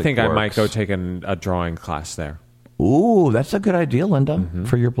fantastic I think I might works. go take a drawing class there. Ooh, that's a good idea, Linda,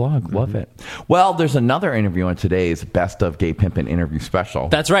 for your blog. Love it. Well, there's another interview on today's Best of Gay Pimpin' interview special.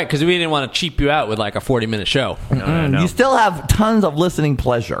 That's right, because we didn't want to cheap you out with like a 40-minute show. You still have tons of listening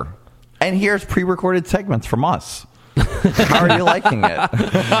pleasure. And here's pre-recorded segments from us. How are you liking it?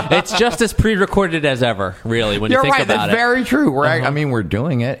 It's just as pre-recorded as ever, really, when You're you think right. about That's it. very true. I mean, we're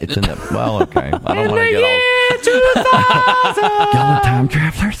doing it. It's in the... Well, okay. I don't want to get all... 2000! Y'all are time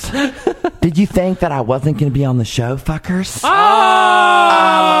travelers. Did you think that I wasn't going to be on the show, fuckers?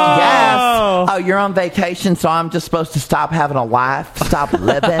 Yes. Oh, you're on vacation, so I'm just supposed to stop having a life, stop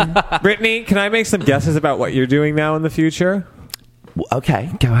living? Brittany, can I make some guesses about what you're doing now in the future? Okay,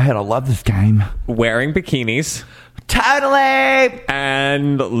 go ahead. I love this game. Wearing bikinis. Totally.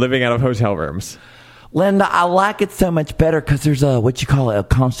 And living out of hotel rooms. Linda, I like it so much better because there's a, what you call it, a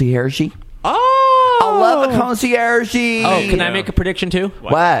concierge. Oh! I love a concierge. Oh, can I make a prediction too?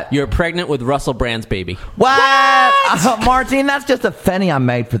 What? You're pregnant with Russell Brand's baby. What? Martine, that's just a funny I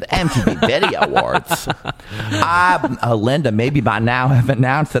made for the MTV Video Awards. Linda, maybe by now have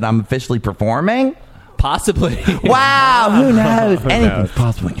announced that I'm officially performing. Possibly. Wow, who knows? Anything's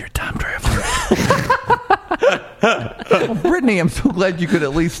possible when you're a time traveler. Well, Brittany, I'm so glad you could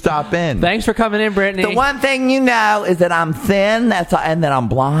at least stop in. Thanks for coming in, Brittany. The one thing you know is that I'm thin, and that I'm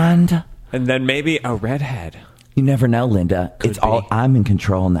blonde. And then maybe a redhead. You never know, Linda. It's all I'm in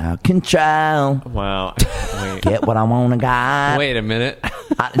control now. Control. Wow. Wait. Get what I want to got. Wait a minute.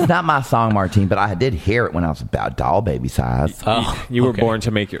 It's not my song, Martine, but I did hear it when I was about doll baby size. You were born to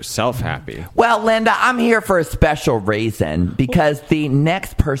make yourself happy. Well, Linda, I'm here for a special reason because the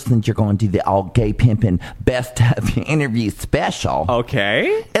next person that you're going to do the all gay pimpin' best of interview special,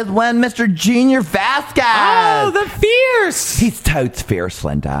 Okay. is one Mr. Junior Vasquez. Oh, the fierce. He's totes fierce,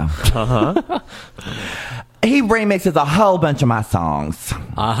 Linda. Uh-huh. He remixes a whole bunch of my songs.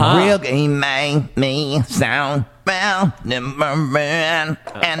 Uh-huh. He made me sound well, and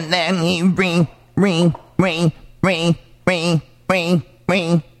then he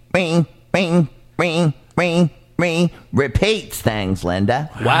repeats things, Linda.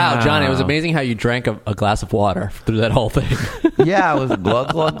 Wow, Johnny, it was amazing how you drank a glass of water through that whole thing. Yeah, it was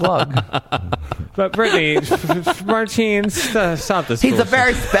glug, glug, glug. But Brittany, Martine, stop this. He's a bullshit.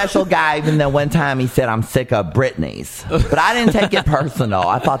 very special guy, even though one time he said, I'm sick of Britney's. But I didn't take it personal.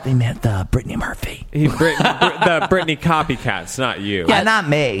 I thought they meant Brittany Murphy. the Britney copycats, not you. Yeah, not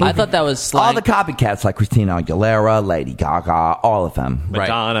me. I thought that was slang. All the copycats like Christina Aguilera, Lady Gaga, all of them.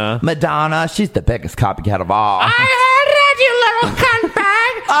 Madonna. Madonna, she's the biggest copycat of all. I heard that, you little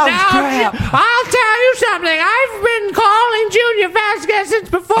cuntbag. Oh, now, crap. I'll tell you something. I've been calling Junior Vasquez since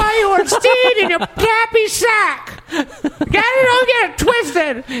before you were steed in your happy sack. Don't get it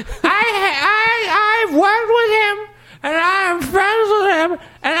twisted. I've worked with him, and I am friends with him,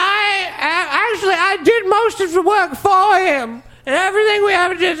 and I did most of the work for him, and everything we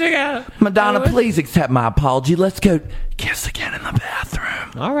ever did together. Madonna, please accept my apology. Let's go kiss again in the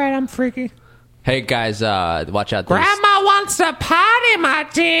bathroom. All right, I'm freaky. Hey, guys, watch out. Grandma wants to potty,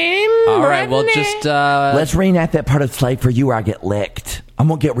 Martine. All right, well, Brittany. just... Let's reenact that part of Slave for You where I get licked. I'm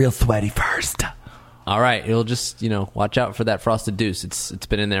going to get real sweaty first. All right, you'll just, watch out for that frosted deuce. It's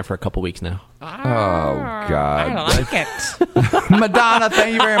been in there for a couple weeks now. Oh, God. I like it. Madonna,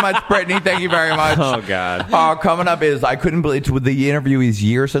 thank you very much. Brittany, thank you very much. Oh, God. Coming up is, I couldn't believe it, the interview is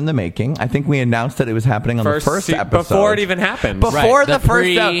years in the making. I think we announced that it was happening on the first episode. Before it even happened. Before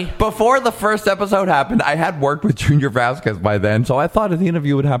Right, before the first episode happened, I had worked with Junior Vasquez by then, so I thought the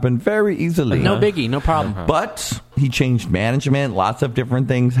interview would happen very easily. No biggie, no problem. But he changed management. Lots of different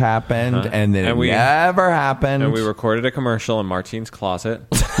things happened, and then it never happened. And we recorded a commercial in Martine's closet.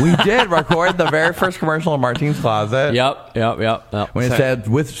 We did record the very first commercial in Martine's closet. Yep. When it said,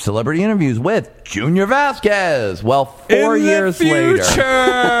 with celebrity interviews with Junior Vasquez. Well, 4 years later.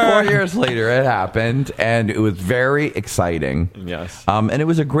 4 years later, it happened, and it was very exciting. Yes. And it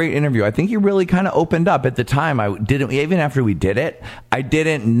was a great interview. I think he really kind of opened up. At the time, even after we did it, I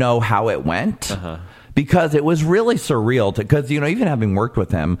didn't know how it went. Because it was really surreal. Because, even having worked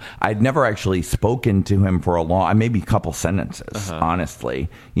with him, I'd never actually spoken to him for maybe a couple sentences, honestly.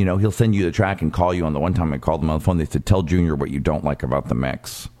 He'll send you the track and call you. On the one time I called him on the phone, they said, tell Junior what you don't like about the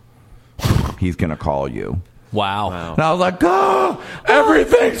mix. He's going to call you. Wow. And I was like, oh,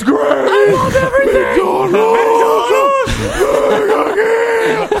 everything's great. I love everything.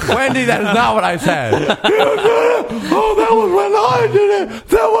 Wendy, that is not what I said. Oh, that was when I did it.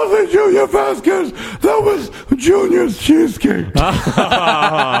 That wasn't Junior Vasquez. That was Junior's cheesecake.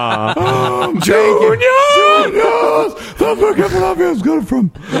 Junior's. That's where Kevin Obvious got it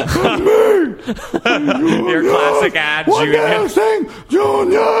from. That's me. Your classic ad, One Junior. day I sang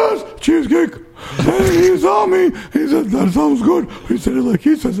Junior's cheesecake. And he saw me. He said, that sounds good. He said it like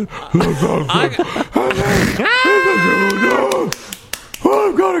he says it. That sounds good. And then he said, Junior, well,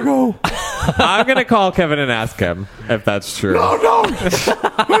 I've got to go. I'm going to call Kevin and ask him if that's true. No.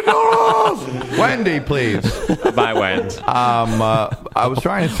 Wendy, please. Bye, Wend. I was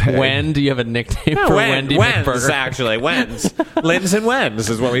trying to say. Wen, do you have a nickname for Wendy Wens, McBurger? actually. Wens. Linz and Wens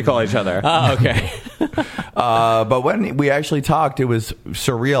is what we call each other. Oh, okay. But when we actually talked, it was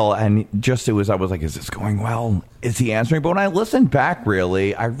surreal, and I was like, is this going well? Is he answering? But when I listened back,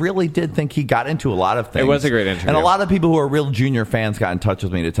 I really did think he got into a lot of things. It was a great interview. And a lot of people who are real Junior fans got in touch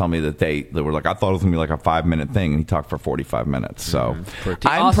with me to tell me that they were like, I thought it was going to be like a 5-minute thing, and he talked for 45 minutes. So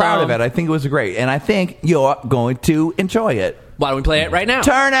I'm proud of it. I think it was great, and I think you're going to enjoy it. Why don't we play it right now?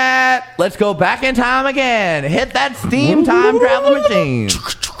 Turn it! Let's go back in time again. Hit that Steam time travel machine.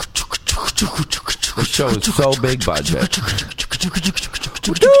 This show is so big budget.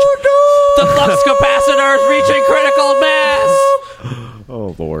 The flux capacitors reaching critical mass.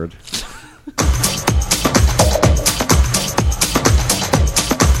 Oh, Lord.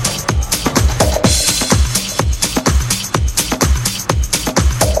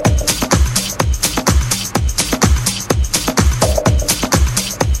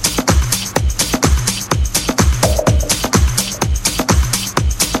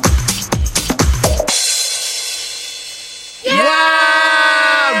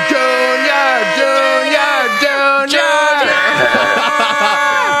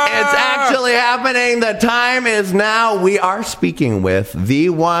 The time is now. We are speaking with the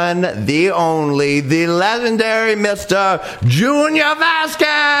one, the only, the legendary Mr. Junior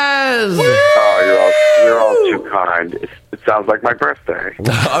Vasquez. Oh, you're all too kind. It sounds like my birthday.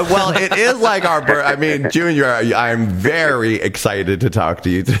 Well, it is like our birthday. I mean, Junior, I'm very excited to talk to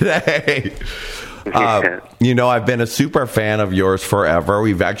you today. I've been a super fan of yours forever.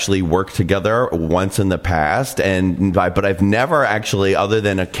 We've actually worked together once in the past, but I've never actually, other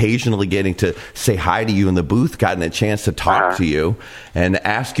than occasionally getting to say hi to you in the booth, gotten a chance to talk to you and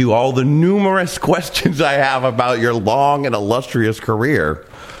ask you all the numerous questions I have about your long and illustrious career.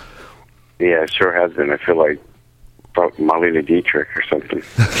 Yeah, it sure has been. I feel like Marlene Dietrich or something.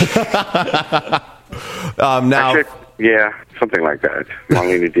 Now, actually, yeah, something like that.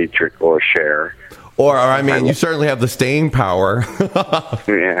 Marlene Dietrich or Cher. Or I mean, you certainly have the staying power.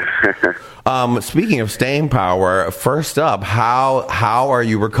 Yeah. Speaking of staying power, first up, how are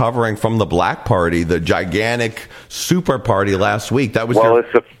you recovering from the Black Party, the gigantic super party last week? That was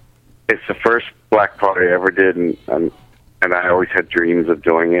it's the first Black Party I ever did, and I always had dreams of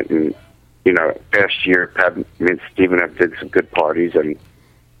doing it. And past year, me and Steven have did some good parties, and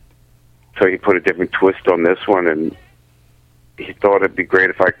so he put a different twist on this one, and he thought it'd be great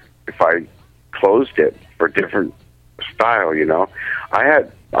if I closed it for a different style. I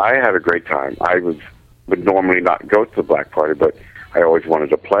had a great time. I would normally not go to the Black Party, but I always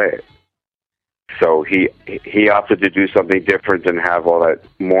wanted to play it. So he opted to do something different and have all that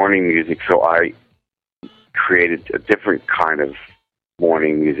morning music. So I created a different kind of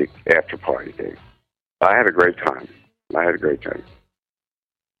morning music after party thing. I had a great time. It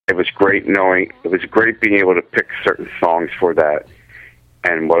was great being able to pick certain songs for that,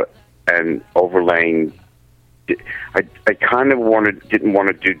 and overlaying. I kind of didn't want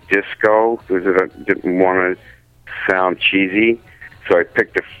to do disco because I didn't want to sound cheesy, so I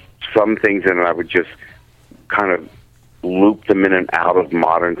picked some things and I would just kind of loop them in and out of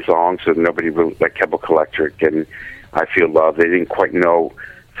modern songs, so nobody really, like Chemical Electric and I Feel Love, they didn't quite know.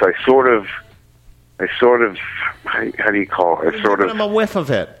 So I sort of, how do you call it? Give them a whiff of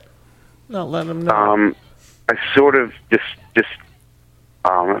it. Not let them know. I sort of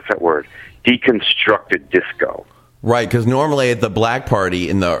what's that word? Deconstructed disco. Right, because normally at the Black Party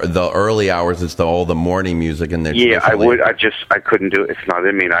in the early hours, it's all the morning music, and then I couldn't do it. It's not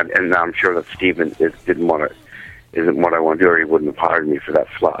in me, and I'm sure that Steven isn't what I want to do, or he wouldn't have hired me for that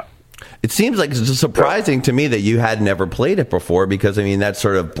slot. It seems like it's surprising to me that you had never played it before, because I mean that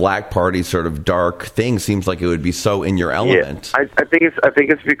sort of Black Party, sort of dark thing seems like it would be so in your element. Yeah, I think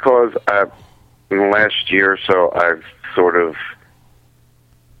it's because in the last year or so I've sort of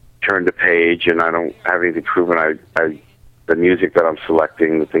turned the page, and I don't have anything proven. The music that I'm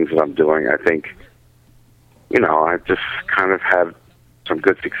selecting, the things that I'm doing, I think, I just kind of had some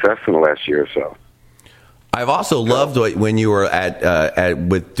good success in the last year or so. I've also loved when you were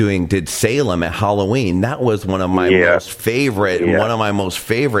did Salem at Halloween. That was one of my most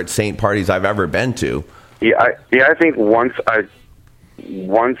favorite Saint parties I've ever been to. I think once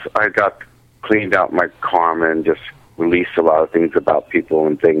I got cleaned out my karma and just released a lot of things about people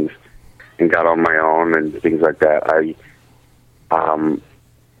and things, and got on my own and things like that, I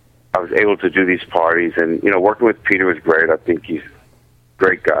was able to do these parties, and working with Peter was great. I think he's a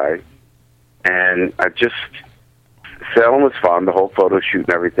great guy. And Salem was fun, the whole photo shoot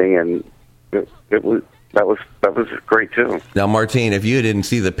and everything, and it was that was great too. Now, Martine, if you didn't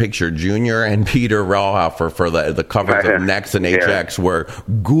see the picture, Junior and Peter Rauhofer for the covers of Next and HX were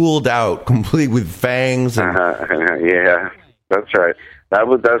ghouled out, complete with fangs. And... Yeah, that's right.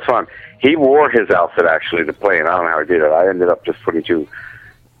 That's fun. He wore his outfit actually to play, and I don't know how he did it. I ended up just putting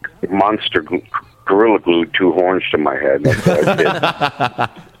gorilla glued 2 horns to my head. That's what I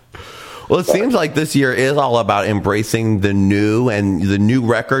did. Well, it seems like this year is all about embracing the new and the new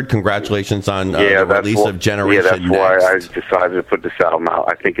record. Congratulations on the release of Generation Next. Next. Why I decided to put this album out.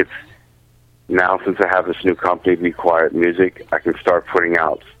 I think it's now, since I have this new company, Be Quiet Music, I can start putting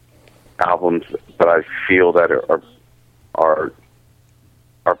out albums that I feel that are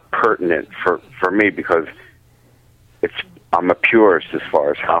pertinent for me, because I'm a purist as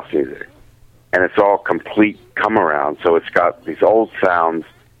far as house music, and it's all complete come around. So it's got these old sounds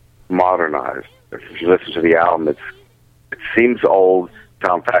modernized. If you listen to the album, it seems old,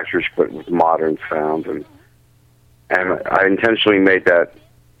 sound factories, but with modern sounds, and I intentionally made that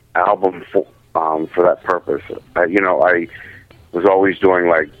album for that purpose. I was always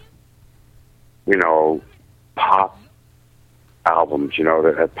doing pop albums,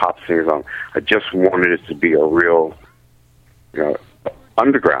 that had pop singers on. I just wanted it to be a real,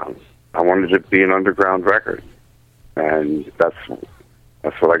 underground. I wanted it to be an underground record, and that's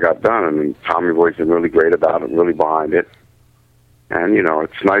what I got done. And Tommy Boy's been really great about it, really behind it. And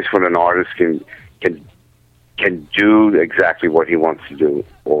it's nice when an artist can do exactly what he wants to do,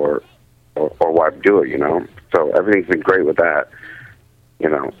 or why do it. So everything's been great with that.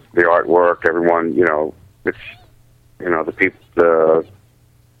 The artwork, everyone. It's the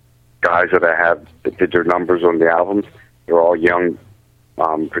guys that I have that did their numbers on the albums. They're all young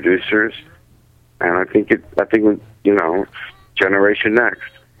producers, and I think it's Generation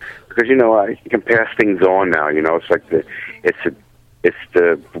Next, because I can pass things on now. It's like it's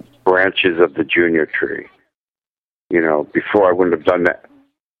the branches of the junior tree. Before I wouldn't have done that.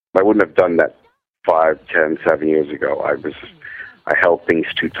 I wouldn't have done that 5, 10, 7 years ago. I held things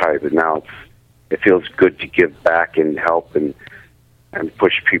too tight, and now it feels good to give back and help and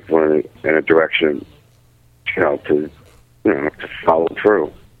push people in a direction, to follow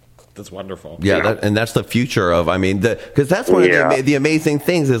through. That's wonderful. Yeah, and that's the future of. Because that's one of the amazing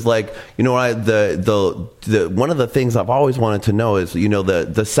things is one of the things I've always wanted to know is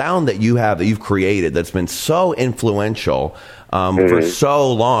the sound that you have, that you've created, that's been so influential for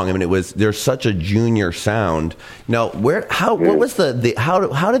so long. There's such a junior sound. Now, what was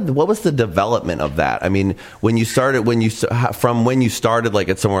the development of that? When you started, like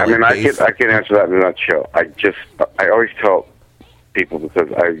at somewhere. I can answer that in a nutshell. I always tell people, because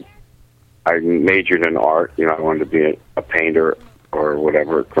I majored in art. I wanted to be a painter or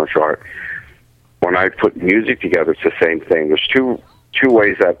whatever, commercial art. When I put music together, it's the same thing. There's two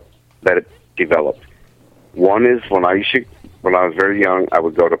ways that it developed. One is when I was very young, I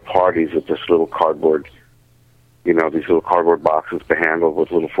would go to parties with this little cardboard, these little cardboard boxes to handle with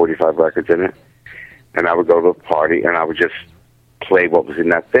little 45 records in it. And I would go to a party and I would just play what was in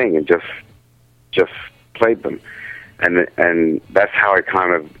that thing and just played them. And that's how I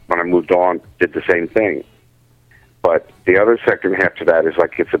kind of, when I moved on, did the same thing. But the other second half to that is I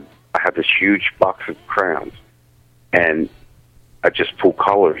had this huge box of crayons, and I just pull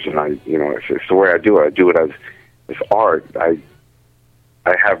colors, and it's the way I do it. I do it as art. I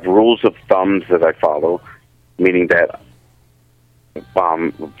have rules of thumbs that I follow, meaning that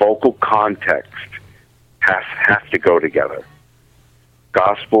vocal context has to go together.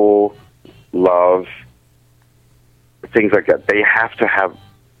 Gospel, love, things like that. They have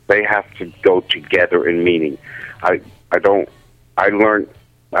to go together in meaning. I learned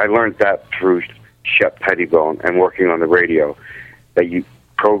that through Shep Pettibone and working on the radio, that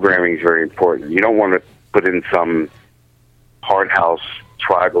programming is very important. You don't want to put in some hard house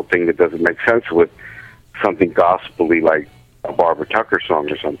tribal thing that doesn't make sense with something gospel-y like a Barbara Tucker song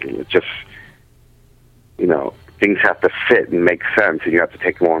or something. It just, things have to fit and make sense, and you have to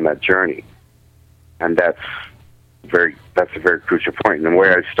take them on that journey. And that's a very crucial point. And the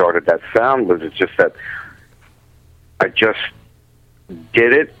way I started that sound was it's just that I just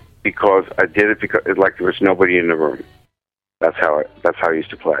did it because it's like there was nobody in the room. That's how I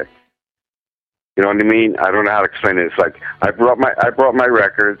used to play. You know what I mean? I don't know how to explain it. It's like I brought my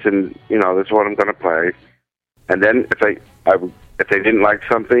records, and that's what I'm going to play. And then if they didn't like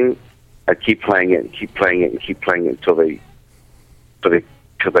something, I'd keep playing it and keep playing it and keep playing it until they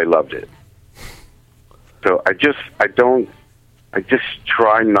loved it. So I just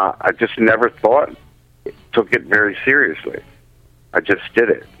never took it very seriously. I just did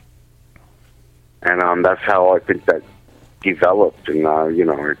it. And that's how I think that developed and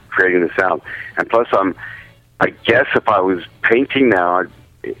are creating the sound. And plus, I guess if I was painting now,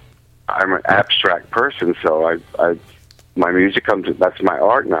 I'm an abstract person, so my music that's my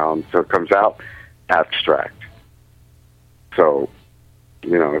art now, and so it comes out abstract. So,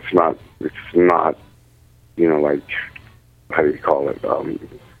 it's not, like, how do you call it,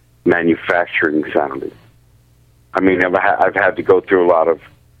 manufacturing sounding. I mean, I've had to go through a lot of,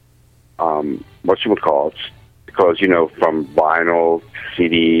 whatchamacallits, because, from vinyl,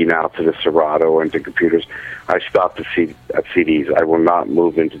 CD, now to the Serato and to computers. I stopped at CDs. I will not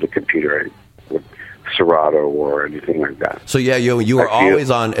move into the computer with Serato or anything like that. So yeah, you were always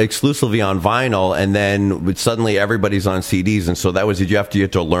exclusively on vinyl, and then suddenly everybody's on CDs, and so did you have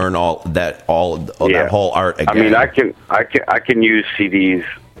to learn that whole art again? I mean, I can use CDs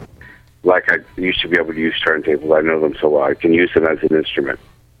like I used to be able to use turntables. I know them so well. I can use them as an instrument.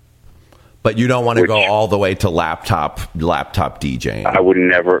 But you don't want to go all the way to laptop DJing. I would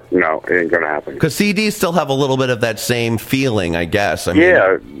never. No, it ain't gonna happen. Because CDs still have a little bit of that same feeling, I guess. I mean,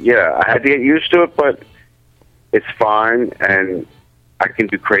 I had to get used to it, but it's fine, and I can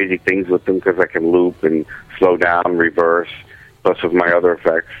do crazy things with them because I can loop and slow down, reverse, plus with my other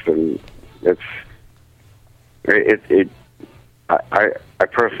effects, and I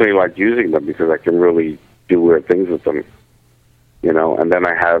personally like using them because I can really do weird things with them, And then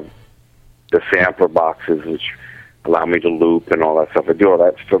I have the sampler boxes, which allow me to loop and all that stuff. I do all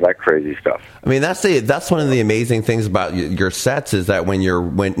that crazy stuff. I mean, that's one of the amazing things about your sets is that when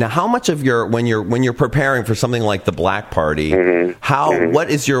how much of when you're preparing for something like the Black Party, what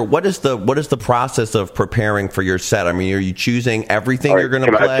is the process of preparing for your set? I mean, are you choosing everything you're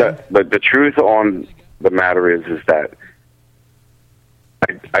going to play? But the truth on the matter is that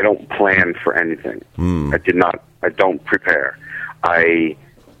I don't plan for anything. I don't prepare. I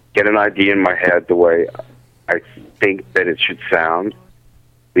get an idea in my head the way I think that it should sound.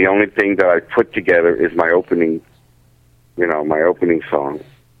 The only thing that I put together is my opening, my opening song.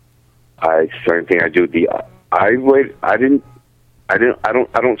 Same thing I do. I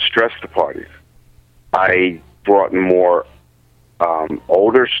don't stress the parties. I brought in more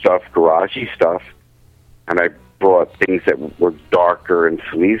older stuff, garagey stuff, and I brought things that were darker and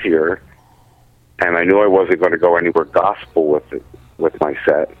sleazier. And I knew I wasn't going to go anywhere gospel with my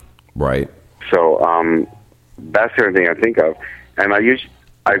set. Right. So that's the only thing I think of, and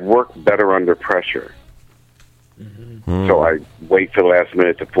I work better under pressure. So I wait till the last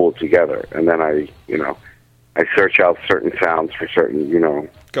minute to pull it together, and then I search out certain sounds for certain,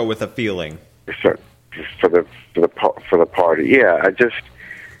 go with a feeling for the party. Yeah,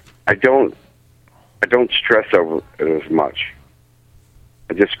 I don't stress over it as much.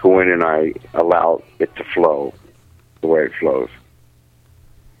 I just go in and I allow it to flow the way it flows.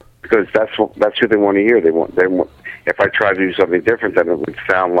 Because that's who they want to hear. They want. If I try to do something different, then it wouldn't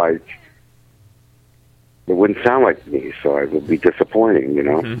sound like me. So it would be disappointing,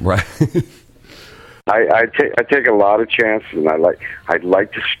 Right. I take a lot of chances, and I'd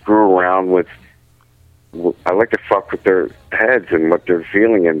like to screw around with. I like to fuck with their heads and what they're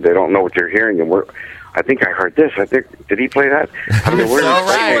feeling, and they don't know what they're hearing. And I think I heard this. Did he play that? I mean, where'd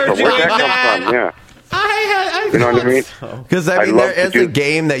that come from? Yeah. You know what I mean? Because there is a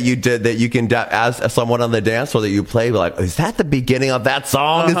game that you did that you can, as someone on the dance floor that you play, like, is that the beginning of that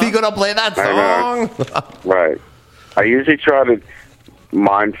song? Is he going to play that song? Right. I usually try to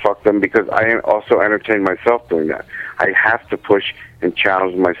mind fuck them because I also entertain myself doing that. I have to push and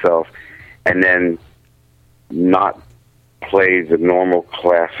challenge myself, and then not play the normal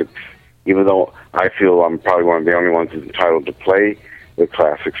classics, even though I feel I'm probably one of the only ones who's entitled to play the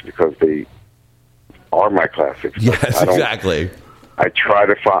classics because they are my classics. Yes, exactly. I tried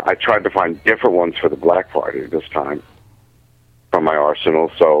to find different ones for the Black Party this time from my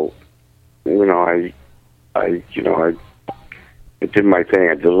arsenal. So, I did my thing.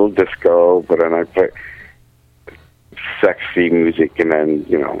 I did a little disco, but then I played sexy music, and then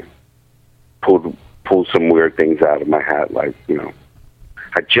pulled some weird things out of my hat, like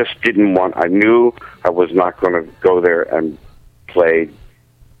I just didn't want. I knew I was not going to go there and play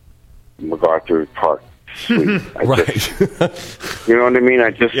MacArthur Park Suite. Right. You know what I mean? I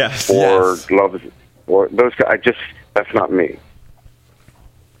just love or those guys. That's not me.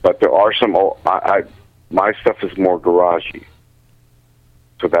 But there are some. My stuff is more garagey,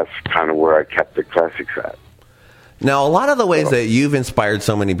 so that's kind of where I kept the classics at. Now, a lot of the ways that you've inspired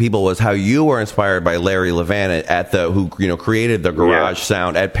so many people was how you were inspired by Larry Levan who created the garage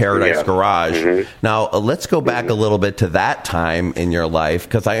sound at Paradise Garage. Now, let's go back a little bit to that time in your life,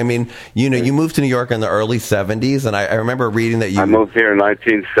 because you moved to New York in the early '70s, and I remember reading that I moved here in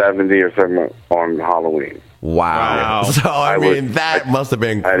 1970 or something on Halloween. Wow. So, I mean, that must have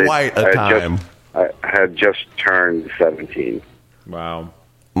been quite a time. I had just turned 17. Wow.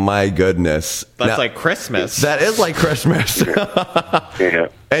 My goodness. That's like Christmas. That is like Christmas. Yeah.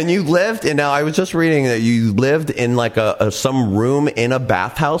 And you lived, and now I was just reading that you lived in like some room in a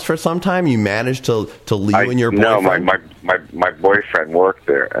bathhouse for some time. You managed to leave and your boyfriend? No, my boyfriend worked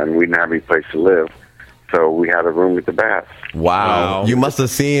there, and we didn't have any place to live. So we had a room with the bath. Wow. You must have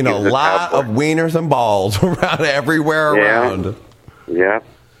seen a lot of wieners and balls around everywhere around. Yeah.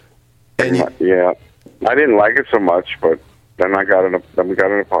 And yeah. I didn't like it so much, but then we got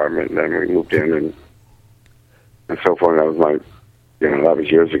an apartment, and then we moved in and so forth. That was that was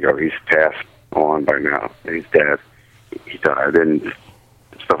years ago. He's passed on by now. He's dead. He died and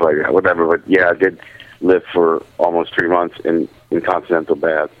stuff like that, whatever. But yeah, I did live for almost 3 months in Continental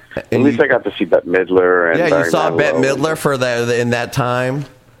Bath. At least I got to see Bette Midler. And you saw Bette Midler for in that time?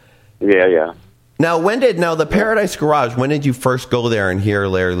 Yeah. Now, the Paradise Garage, when did you first go there and hear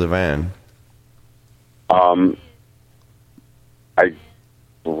Larry Levan?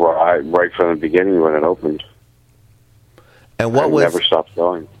 Right from the beginning when it opened. And never stopped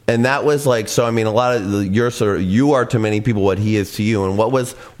going. And that was like, so I mean, a lot of you are to many people what he is to you. And what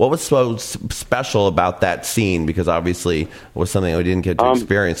was so special about that scene? Because obviously it was something we didn't get to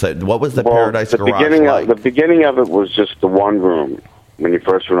experience. What was the Paradise Garage like? The beginning of it was just the one room when you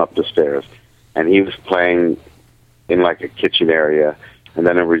first went up the stairs, and he was playing in like a kitchen area, and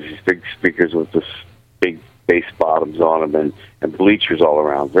then there was these big speakers with this big bass bottoms on them and bleachers all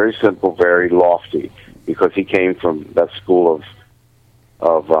around. Very simple, very lofty, because he came from that school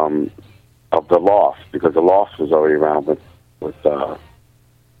of the Loft, because the Loft was already around with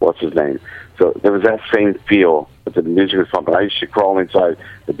what's his name. So there was that same feel, but the music was pumping. I used to crawl inside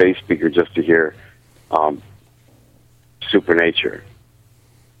the bass speaker just to hear Supernature.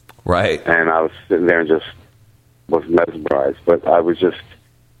 Right. And I was sitting there and just was mesmerized. But I was just,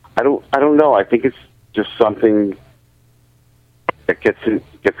 I don't know. I think it's just something that gets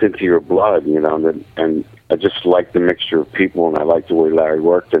into your blood, and I just like the mixture of people, and I like the way Larry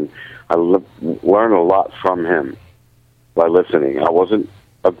worked, and I learned a lot from him by listening. I wasn't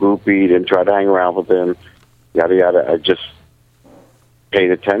a groupie, didn't try to hang around with him, yada yada. I just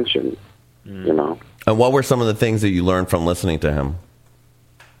paid attention, And what were some of the things that you learned from listening to him?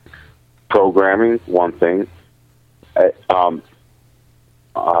 Programming, one thing.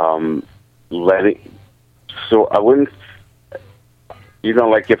 So I wouldn't,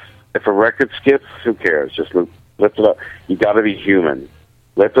 like if a record skips, who cares? Just lift it up. You got to be human.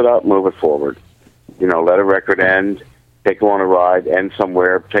 Lift it up, move it forward. Let a record end, take them on a ride, end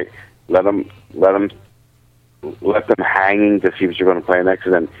somewhere. Let them hanging to see what you're going to play next,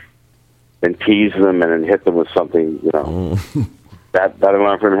 and then tease them and then hit them with something. That I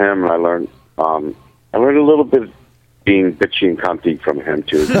learned from him, and I learned a little bit of being bitchy and cunty from him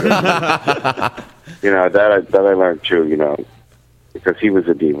too. That I learned too. Because he was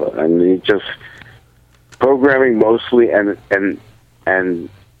a diva, and he just programming mostly, and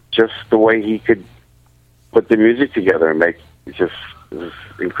just the way he could put the music together and make it just was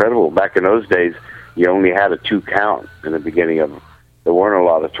incredible. Back in those days, you only had a 2 count in the beginning of. There weren't a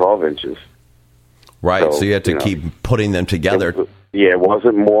lot of 12 inches. Right, so you had to keep putting them together. It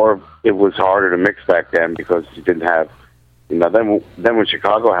wasn't more. It was harder to mix back then because you didn't have. Then when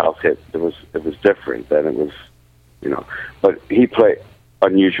Chicago House hit, it was different. Then it was. But he played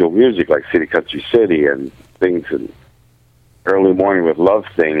unusual music like City Country City and things, and Early Morning with Love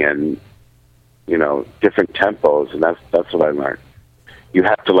Thing, and different tempos, and that's what I learned. You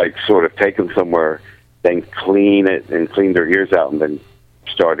have to sort of take them somewhere, then clean it and clean their ears out, and then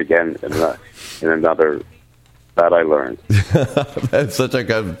start again in another. That I learned. That's such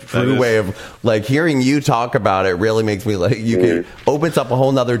a true way of hearing you talk about it. Really makes me opens up a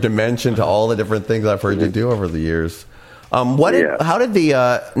whole nother dimension to all the different things I've heard you do over the years. How did you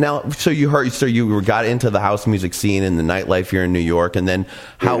got into the house music scene and the nightlife here in New York, and then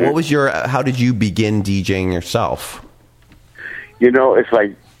how did you begin DJing yourself? It's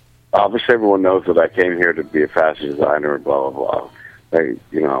like obviously everyone knows that I came here to be a fashion designer and blah blah blah.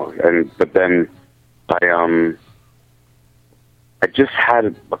 But then I just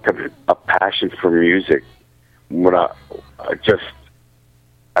had a passion for music. When I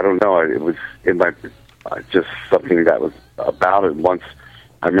don't know, it was in my just something that was about it. Once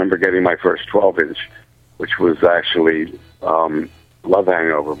I remember getting my first 12-inch, which was actually Love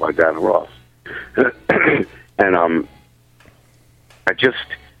Hangover by Dan Ross, and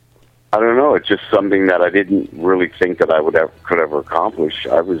I don't know. It's just something that I didn't really think that I could ever accomplish.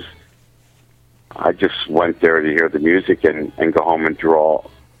 I just went there to hear the music and go home and draw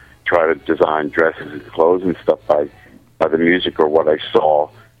try to design dresses and clothes and stuff by the music or what I saw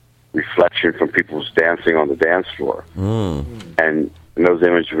reflection from people's dancing on the dance floor. And those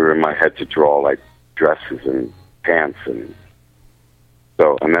images were in my head to draw, like dresses and pants. And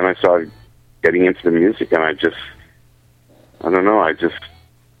then I started getting into the music, and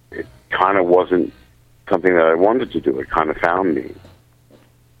it kind of wasn't something that I wanted to do. It kind of found me,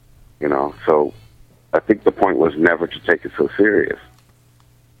 so I think the point was never to take it so serious,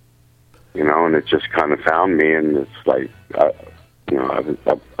 and it just kind of found me, and it's like,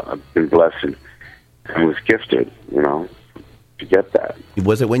 I've been blessed and was gifted, to get that.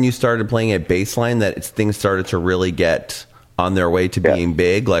 Was it when you started playing at Baseline that things started to really get on their way to being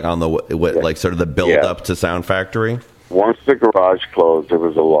big, like on the like sort of the build up to Sound Factory? Once the garage closed, there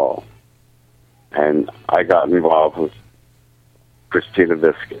was a lull, and I got involved with Christina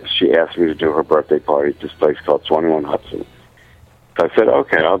Viscus. She asked me to do her birthday party at this place called 21 Hudson. So I said,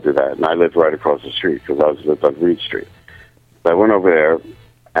 okay, I'll do that. And I lived right across the street because I lived on Reed Street. So I went over there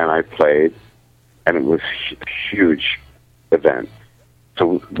and I played, and it was a huge event.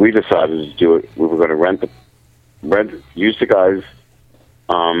 So we decided to do it. We were going to use the guy's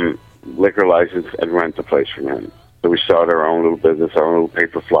liquor license and rent the place from him. So we started our own little business, our own little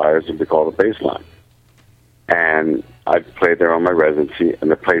paper flyers, and we called it Baseline. And I played there on my residency, and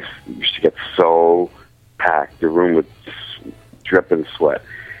the place used to get so packed. The room would drip in sweat.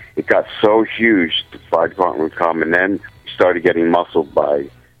 It got so huge, the fire department would come, and then we started getting muscled by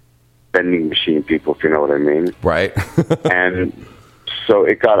vending machine people, if you know what I mean. Right. And so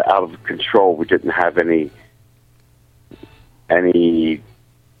it got out of control. We didn't have any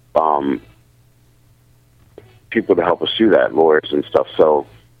people to help us do that, lawyers and stuff. So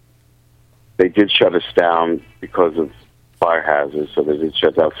they did shut us down because of fire hazards. So they did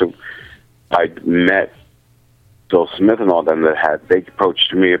shut down. So I met Bill Smith and all them they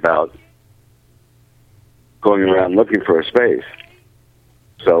approached me about going around looking for a space.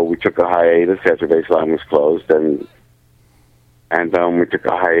 So we took a hiatus after Baseline was closed, and we took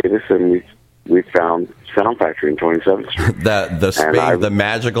a hiatus, and we found Sound Factory in 27th Street. The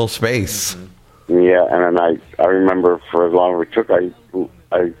magical space. Yeah, and then I remember for as long as it took,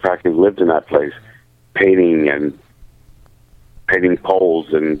 I practically lived in that place, painting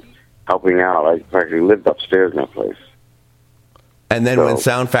poles and helping out. I practically lived upstairs in that place. And then when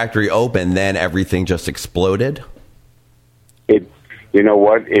Sound Factory opened, then everything just exploded? You know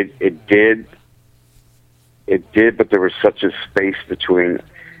what? It did, but there was such a space between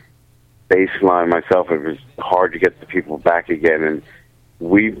Baseline and myself. It was hard to get the people back again, and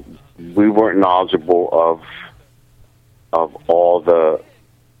we weren't knowledgeable of all the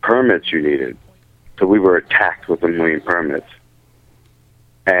permits you needed. So we were attacked with 1 million permits.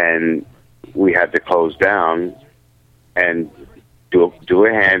 And we had to close down and do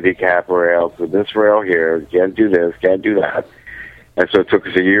a handicap rail, do this rail here, can't do this, can't do that. And so it took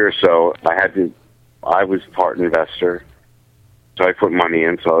us a year or so. I was part investor, so I put money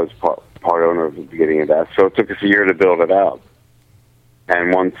in, so I was part owner of the beginning of that. So it took us a year to build it out.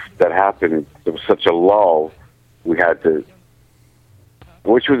 And once that happened, there was such a lull, we had to,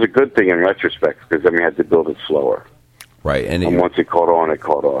 which was a good thing in retrospect, because then we had to build it slower. Right. And once it caught on, it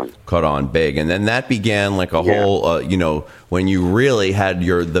caught on. Caught on big. And then that began like a whole, when you really had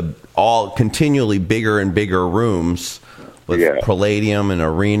all continually bigger and bigger rooms with Palladium and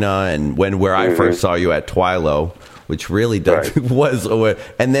Arena, and where I first saw you at Twilo, which really was,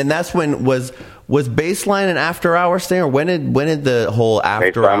 and then that's when was Baseline an after hours thing, or when did the whole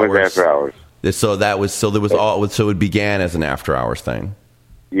after hours? Was after hours. So it began as an after hours thing.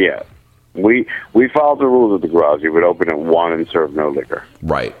 Yeah, we followed the rules of the garage. You would open at 1 and serve no liquor.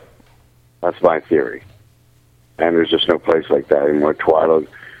 Right. That's my theory. And there's just no place like that anymore. Twilo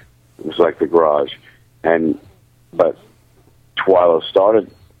was like the garage, but Twilo started.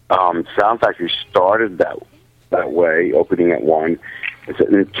 Sound Factory started that way, opening at 1.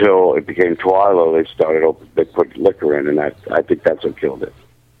 Until it became Twilo, they put liquor in, and I think that's what killed it.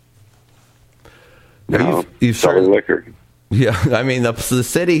 Now, you've started liquor. Yeah, I mean the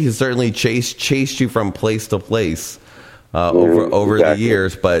city has certainly chased you from place to place over the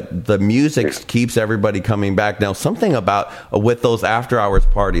years, but the music keeps everybody coming back. Now, something about with those after hours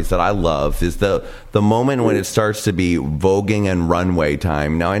parties that I love is the moment when it starts to be voguing and runway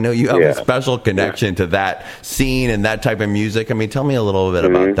time. Now, I know you have a special connection to that scene and that type of music. I mean, tell me a little bit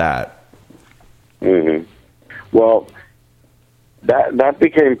about that. Mm-hmm. Well, that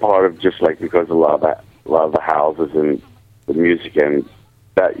became part of just like because a lot of the houses and the music, and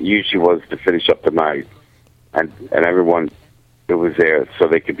that usually was to finish up the night, and everyone that was there so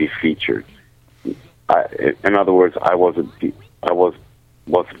they could be featured. In other words, I was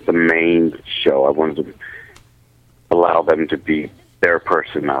wasn't the main show. I wanted to allow them to be their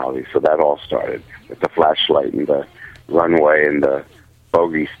personality. So that all started with the flashlight and the runway and the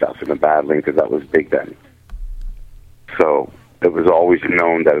bogey stuff and the battling, because that was big then. So it was always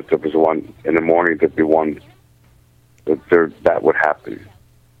known that if there was one in the morning, there'd be one that would happen.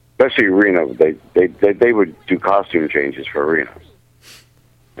 Especially Arena, they would do costume changes for Arena,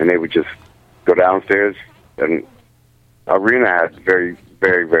 and they would just go downstairs. And Arena had very,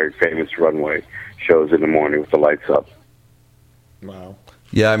 very, very famous runway shows in the morning with the lights up. Wow.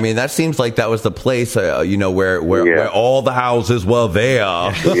 Yeah, I mean, that seems like that was the place, where all the houses were there,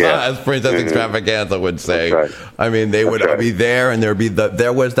 as Princess Extravaganza would say. That's right. I mean, they would be there, and there'd be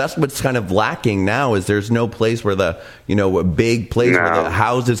that's what's kind of lacking now, is there's no place where a big place where the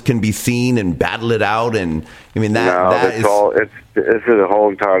houses can be seen and battle it out, and I mean it's a whole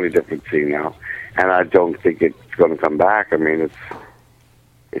entirely different scene now, and I don't think it's going to come back. I mean,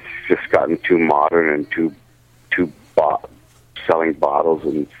 it's just gotten too modern and too selling bottles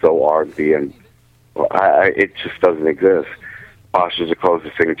and so R&B, and it just doesn't exist. Bosch is the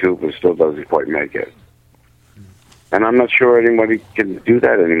closest thing to it, but still doesn't quite make it. And I'm not sure anybody can do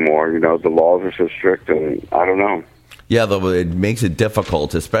that anymore. The laws are so strict, and I don't know. Yeah, it makes it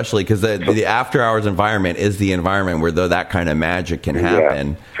difficult, especially because the after-hours environment is the environment where that kind of magic can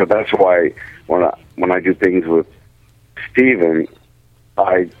happen. Yeah. So that's why when I do things with Steven,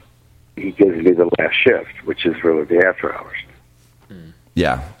 he gives me the last shift, which is really the after-hours.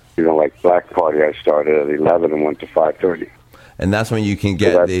 Yeah. Like Black Party, I started at 11 and went to 5:30. And that's when you can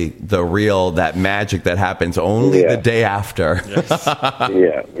get the real, that magic that happens only the day after. Yes.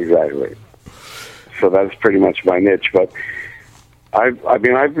 Yeah, exactly. So that's pretty much my niche. But I've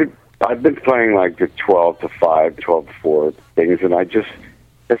been playing like the 12 to 5, 12 to 4 things, and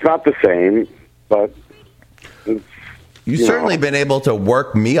it's not the same, but You've certainly been able to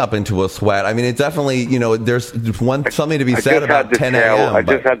work me up into a sweat. I mean, it definitely, there's something to be said about 10 a.m. I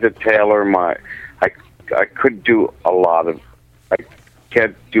just had to tailor I could do a lot I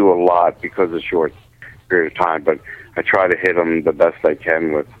can't do a lot because of a short period of time, but I try to hit them the best I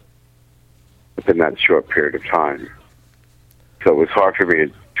can within that short period of time. So it was hard for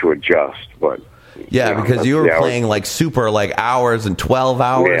me to adjust, but... Yeah, because you were playing like super hours and 12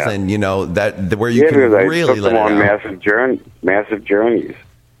 hours, and that where you can really took them on massive journeys.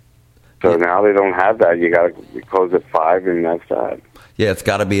 So now they don't have that. You got to close at 5, and that's that. Yeah, it's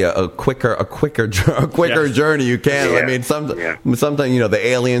got to be a quicker journey. You can't. I mean, sometimes the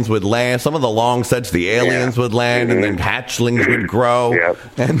aliens would land. Some of the long sets, the aliens would land, and then hatchlings would grow,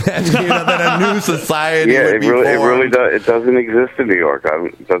 and then then a new society would be formed. It really does. It doesn't exist in New York.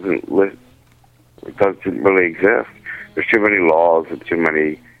 It doesn't really exist. There's too many laws and too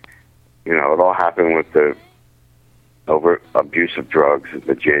many, it all happened with the abuse of drugs and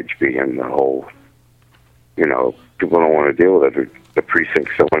the GHB and the whole, people don't want to deal with it. The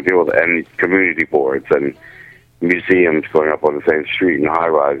precincts don't want to deal with it. And community boards and museums going up on the same street and high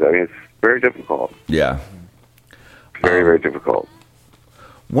rise. I mean, it's very difficult. Yeah. Very, very difficult.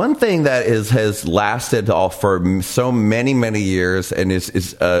 One thing that has lasted for so many, many years and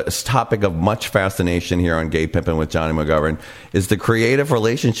is a topic of much fascination here on Gay Pimpin' with Jonny McGovern is the creative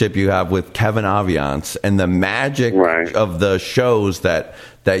relationship you have with Kevin Aviance and the magic of the shows that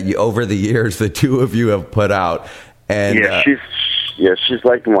you, over the years, the two of you have put out. And she's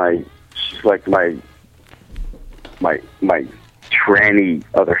like my tranny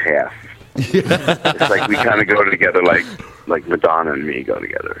other half. It's like we kind of go together like Madonna and me go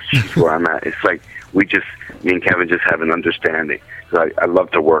together. She's where I'm at. It's like me and Kevin just have an understanding. I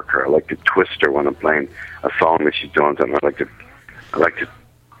love to work her. I like to twist her when I'm playing a song that she's doing something. I like to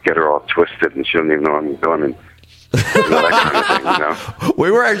get her all twisted and she doesn't even know what I'm doing. And that kind of thing,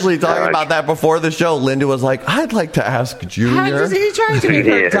 We were actually talking about that before the show. Linda was like, I'd like to ask Junior. He tries to make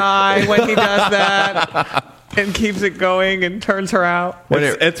her die when he does that. And keeps it going and turns her out.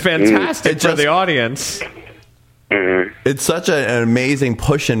 It's fantastic for the audience. Mm-hmm. It's such an amazing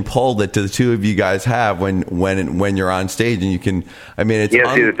push and pull that the two of you guys have when you're on stage, and you can. I mean, it's see,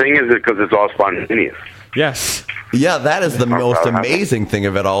 the thing is because it's all spontaneous. Yes. Yeah, that is the most amazing thing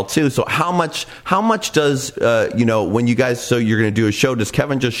of it all too. So how much does when you guys you're going to do a show? Does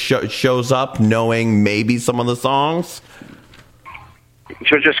Kevin just shows up knowing maybe some of the songs?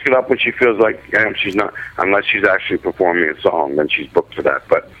 She'll just get up when she feels like she's not, unless she's actually performing a song, then she's booked for that.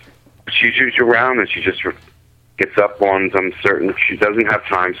 But she's usually around and she just gets up on some certain, she doesn't have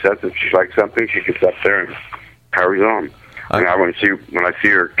time sets. If she likes something, she gets up there and carries on. And when I see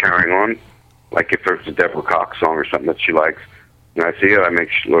her carrying on, like if there's a Deborah Cox song or something that she likes, and I see her, I make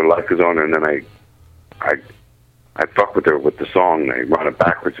sure her life is on, and then I fuck with her with the song. They run it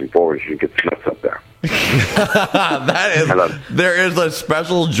backwards and forwards. You get the nuts up there. There is a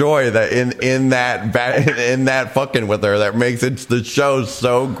special joy that in that fucking with her that makes the show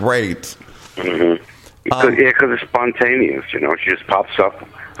so great. Mm-hmm. Because it's spontaneous. You know, she just pops up.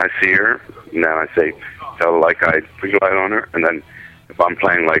 I see her, and then I say, tell her like I put light on her, and then if I'm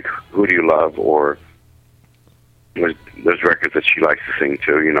playing like Who Do You Love or there's records that she likes to sing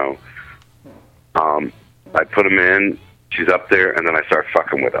too, you know. I put them in. She's up there, and then I start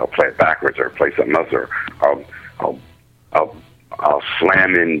fucking with it. I'll play it backwards, or play something else, or I'll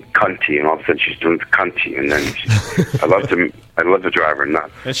slam in cunty, and all of a sudden she's doing the cunty, and then I love to drive her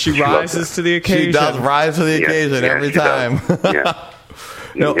nuts. And she rises to the occasion. She does rise to the occasion every time.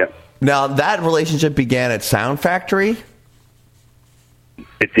 Yeah. Now that relationship began at Sound Factory.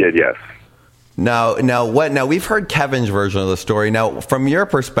 It did, yes. Now we've heard Kevin's version of the story. Now, from your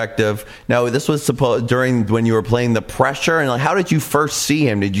perspective, this was supposed during when you were playing The Pressure, and how did you first see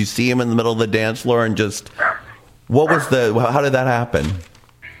him? Did you see him in the middle of the dance floor and just how did that happen?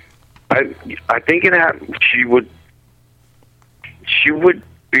 I think it happened. She would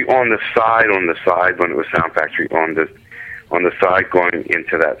be on the side when it was Sound Factory on the side going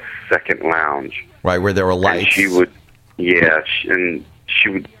into that second lounge, right where there were lights. And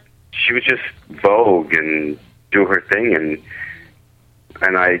she would just vogue and do her thing,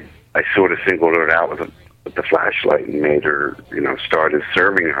 and I sort of singled her out with the flashlight and made her, started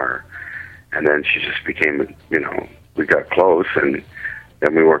serving her, and then she just became, we got close, and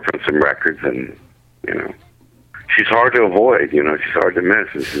then we worked on some records, and she's hard to avoid, she's hard to miss.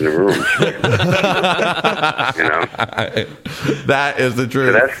 She's in the room, That is the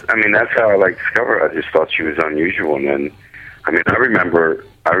truth. So that's how I discovered her. I just thought she was unusual, and then, I remember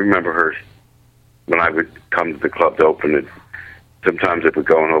her when I would come to the club to open it. Sometimes it would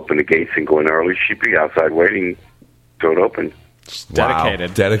go and open the gates and go in early. She'd be outside waiting till it opened.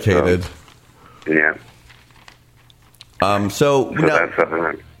 Dedicated. Wow. Dedicated. Yeah. So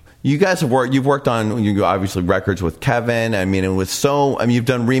that's you guys you've worked on obviously records with Kevin. You've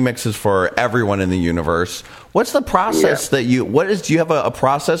done remixes for everyone in the universe. What's the process do you have a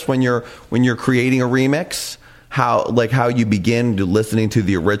process when you're creating a remix? How you begin listening to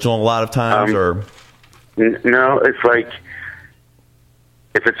the original a lot of times, or? No, it's like,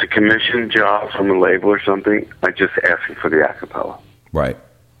 if it's a commission job from a label or something, I just ask them for the acapella. Right.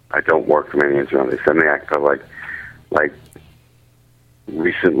 I don't work many instruments. They send me acapella. Like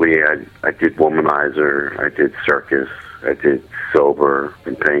recently, I did Womanizer, I did Circus, I did Sober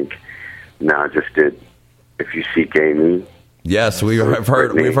and Pink. Now I just did If You Seek Amy. Yes, we've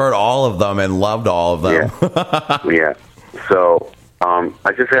heard all of them and loved all of them. Yeah. So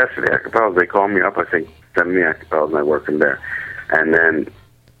I just asked for the acapella. They call me up. I say, send me acapella, and I work them there. And then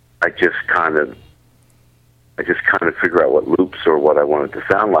I just kind of figure out what loops or what I want it to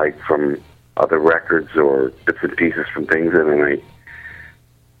sound like from other records or bits and pieces from things, and then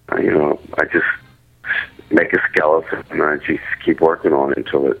I just make a skeleton, and I just keep working on it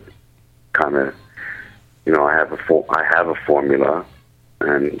until it kind of. I have a formula,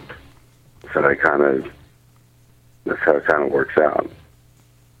 and so that's how it kind of works out.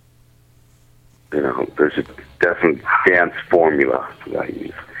 There's a definite dance formula that I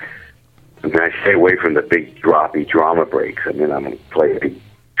use. I stay away from the big droppy drama breaks. I don't play big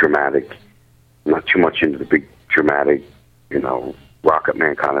dramatic, not too much into the big dramatic, Rocket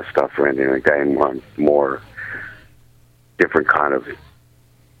Man kind of stuff or anything like that. I'm more different kind of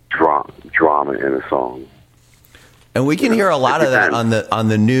drama in a song. And we can hear a lot of that on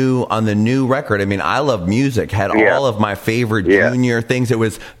the new record. I Love Music had all of my favorite Junior things.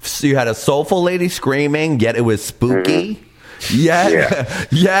 You had a soulful lady screaming, yet it was spooky.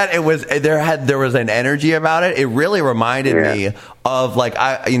 Mm-hmm. Yet it was there was an energy about it. It really reminded me of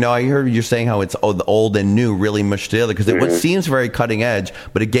I heard you saying how it's old and new really mushed together because it seems very cutting edge,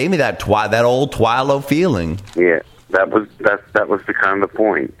 but it gave me that old Twilo feeling. Yeah, that was the kind of the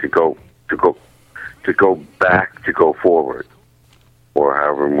point to go back, to go forward, or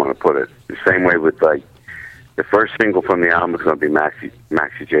however you want to put it. The same way with the first single from the album is going to be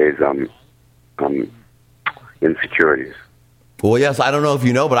Maxi J's Insecurities. Well, yes, I don't know if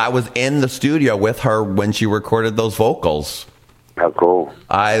you know, but I was in the studio with her when she recorded those vocals. How cool!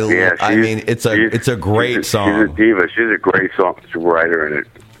 It's a great song. She's a diva. She's a great songwriter, and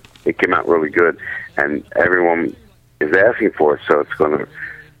it came out really good. And everyone is asking for it, so it's going to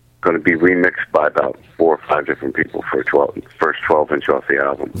be remixed by about 4 or 5 different people for first 12-inch off the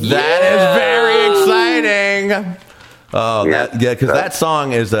album. That is very exciting. Oh, because that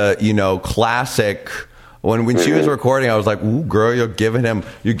song is a classic When she was recording, I was like, "Ooh, girl, you're giving him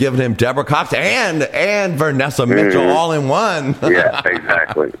Deborah Cox and Vanessa Mitchell all in one." Yeah,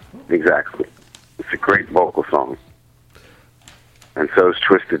 exactly. It's a great vocal song. And so is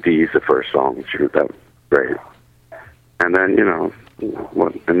Twisted D's the first song. She wrote that great. And then,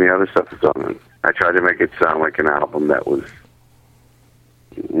 and the other stuff is done. I tried to make it sound like an album that was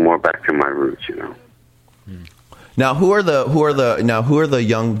more back to my roots, Now, who are the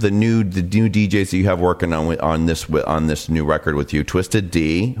new DJs that you have working on this new record with you? Twisted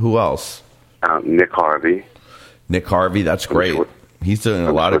D. Who else? Nick Harvey. Nick Harvey, that's great. He's doing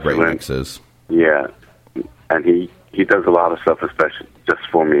a lot of great mixes. Yeah, and he does a lot of stuff, especially just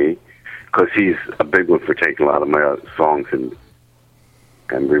for me, because he's a big one for taking a lot of my songs and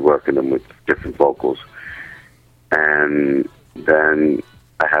reworking them with different vocals. And then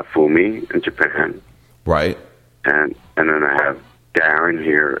I have Fumi in Japan. Right. And then I have Darren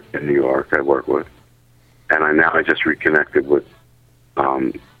here in New York I work with. And I just reconnected with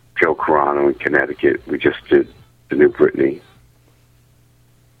Joe Carano in Connecticut. We just did the new Britney.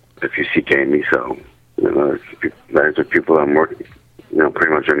 If you see me, so those are people I'm working,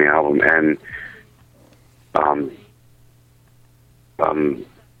 pretty much on the album. And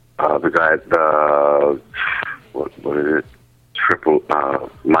the guy, what is it? Triple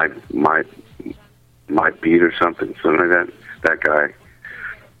my beat or something like that. That guy.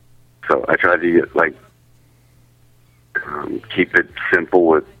 So I tried to keep it simple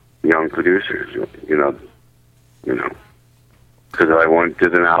with young producers, because I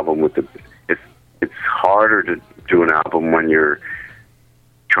did an album with it's harder to do an album when you're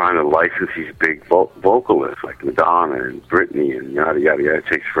trying to license these big vocalists like Madonna and Britney and yada yada yada. It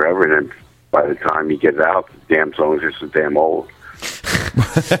takes forever, and then by the time you get it out, the damn songs are so damn old.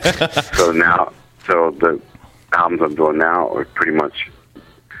 So the albums I'm doing now are pretty much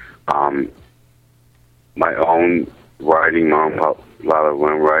my own writing, a lot of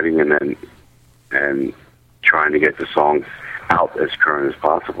my own writing, and trying to get the songs out as current as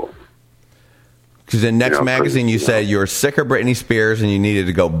possible. Because in Next Magazine, you said you were sick of Britney Spears and you needed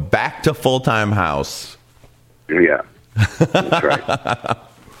to go back to full-time house. Yeah, that's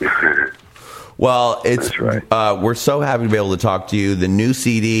right. Well, that's right. We're so happy to be able to talk to you. The new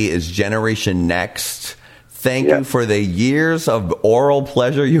CD is Generation Next. Thank you for the years of oral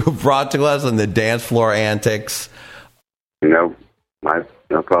pleasure you have brought to us and the dance floor antics. No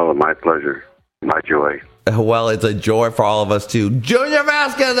problem. My pleasure. My joy. Well, it's a joy for all of us too. Junior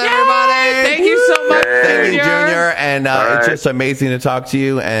Vasquez, everybody! Thank you so much, Thank you, Junior. And it's just amazing to talk to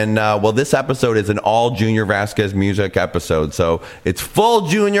you. And this episode is an all Junior Vasquez music episode, so it's full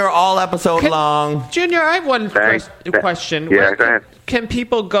Junior, all episode long. Junior, I have one question. Yeah, go ahead. Can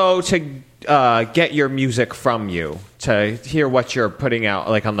people go to get your music from you to hear what you're putting out,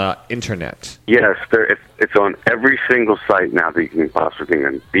 like on the internet? Yes, it's on every single site now that you can possibly think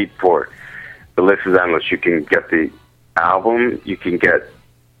on Beatport. The list is endless. You can get the album, you can get,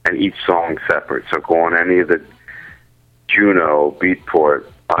 and each song separate. So go on any of the Juno, Beatport,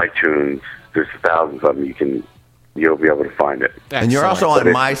 iTunes. There's thousands of them. You'll be able to find it. And you're also on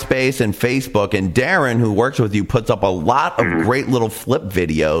MySpace and Facebook. And Darren, who works with you, puts up a lot of great little flip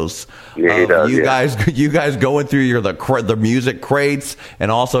videos. Yeah, he does. You guys going through the music crates,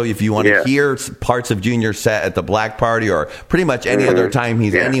 and also if you want to hear parts of Junior's set at the Black Party or pretty much any other time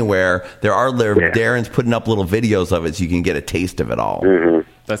he's anywhere, Darren's putting up little videos of it so you can get a taste of it all. Mm-hmm.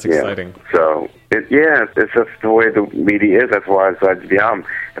 That's exciting. So it's just the way the media is. That's why I decided to the album.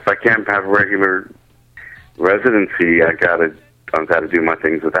 If I can't have regular residency, I've got to do my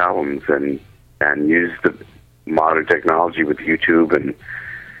things with albums and use the modern technology with YouTube, and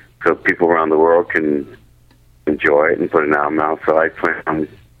so people around the world can enjoy it and put an album out. So I plan on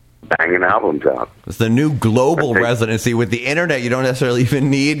banging albums out. It's the new global residency with the internet. You don't necessarily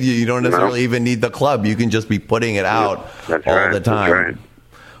even need the club. You can just be putting it out all the time. That's right.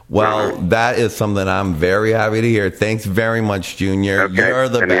 Well, that is something I'm very happy to hear. Thanks very much, Junior. Okay. You're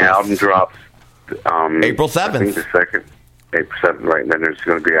the best. The album drops April 7th. I think the 2nd. April 7th, right. And then there's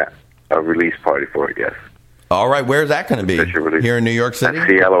going to be a release party for it, yes. All right, where's that going to be? Here in New York City? At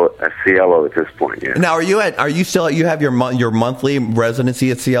Cielo at this point, yeah. Now, you have your monthly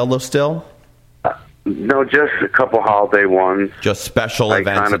residency at Cielo still? No, just a couple holiday ones. Just special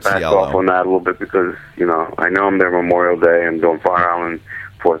events at Cielo. I kind of backed off on that a little bit because, I know I'm there Memorial Day. I'm doing Fire Island,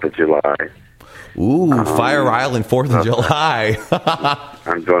 4th of July. Ooh, Fire Island, 4th of July.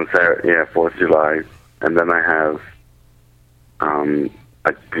 I'm doing 4th of July. And then I have,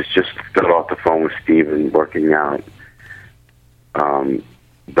 I just got off the phone with Steven working out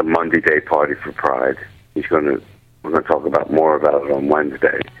the Monday Day party for Pride. We're going to talk more about it on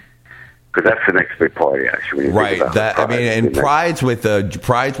Wednesday. because that's the next big party, actually. Right. Pride's with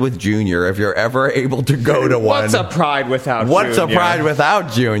Junior. If you're ever able to go to one, what's a Pride without? What's Junior? A Pride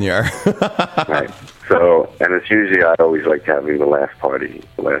without Junior? Right. So, and it's usually I always like having the last party,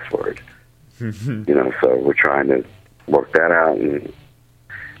 the last word. So we're trying to work that out, and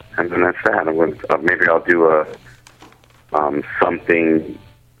then that's that. Maybe I'll do something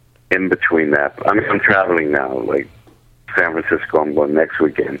in between that. I mean, I'm traveling now, like San Francisco. I'm going next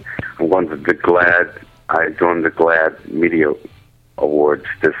weekend. I'm going to the GLAAD Media Awards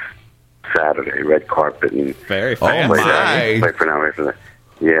this Saturday, red carpet, and very fancy. Play for now.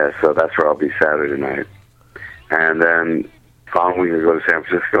 Yeah, so that's where I'll be Saturday night, and then following week I go to San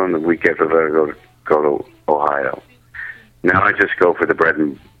Francisco, and the week after that I go to Ohio. Now I just go for the bread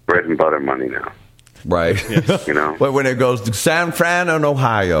and butter money now. Right. Yes. But when it goes to San Fran and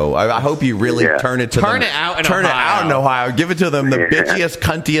Ohio, I hope you really turn it out in Ohio. Give it to them the bitchiest,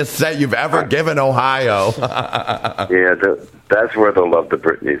 cuntiest set you've ever given Ohio. That's where they'll love the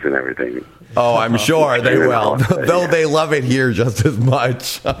Britneys and everything. Oh, I'm sure they will. Though they love it here just as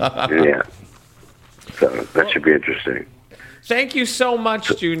much. Yeah. So that should be interesting. Thank you so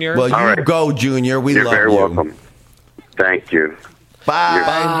much, Junior. Well, go, Junior. You're love very you. Welcome. Thank you.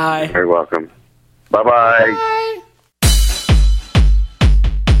 Bye. You're very welcome. Bye-bye. Bye.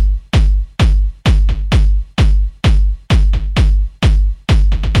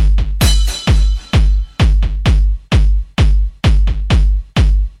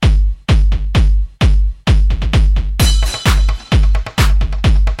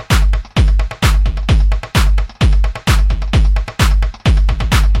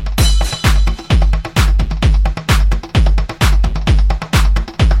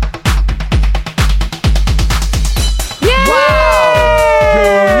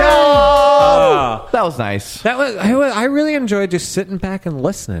 That was nice. I really enjoyed just sitting back and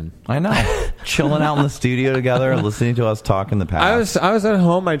listening. I know. Chilling out in the studio together, listening to us talk in the past. I was at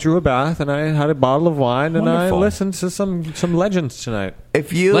home. I drew a bath and I had a bottle of wine. Wonderful. And I listened to some legends tonight.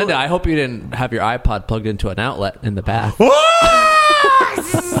 Linda, I hope you didn't have your iPod plugged into an outlet in the bath.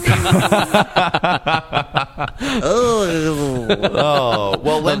 Oh,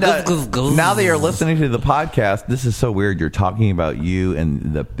 well, Linda, now that you're listening to the podcast, this is so weird. You're talking about you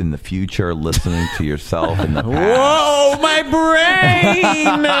in the future, listening to yourself in the past. Whoa, my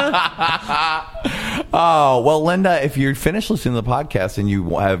brain! Oh, well, Linda, if you're finished listening to the podcast and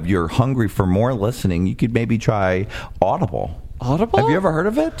you're hungry for more listening, you could maybe try Audible. Audible? Have you ever heard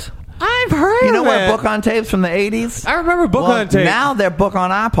of it? I've heard of it. You know what, book on tapes from the 80s? I remember book on tapes. Now they're book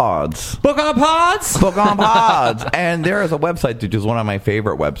on iPods. Book on pods? Book on pods. And there is a website, which is one of my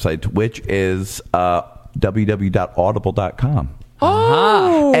favorite websites, which is www.audible.com.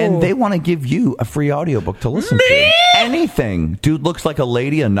 Oh. And they want to give you a free audiobook to listen to. Anything. Dude looks like a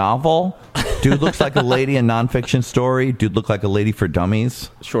lady, a novel. Dude looks like a lady, a nonfiction story. Dude look like a lady for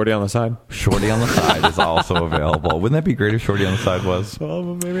dummies. Shorty on the side. Shorty on the side is also available. Wouldn't that be great if Shorty on the side was?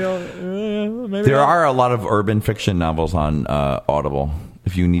 There are a lot of urban fiction novels on Audible.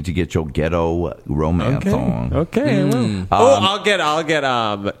 If you need to get your ghetto romance on. Okay, I will. I'll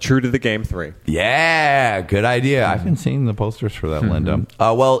get True to the Game 3. Yeah, good idea. I've been seeing the posters for that, Linda.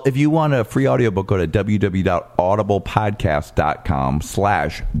 Well, if you want a free audiobook, go to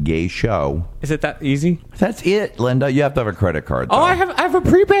www.audiblepodcast.com/gay show. Is it that easy? That's it, Linda. You have to have a credit card, though. Oh, I have a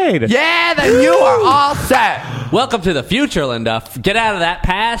prepaid. Yeah, then you are all set. Welcome to the future, Linda. Get out of that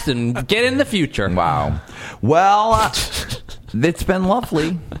past and get in the future. Wow. Well... It's been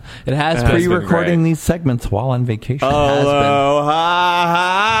lovely. It has been pre-recording these segments while on vacation. Oh,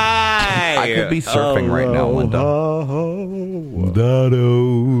 hi. I could be surfing right now, Linda.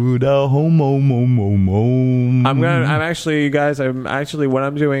 I'm actually what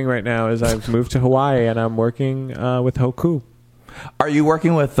I'm doing right now is I've moved to Hawaii and I'm working with Hoku. Are you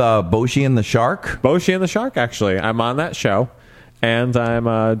working with Boshi and the Shark? Boshi and the Shark, actually. I'm on that show and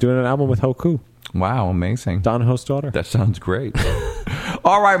I'm doing an album with Hoku. Wow, amazing. Don Host's daughter. That sounds great.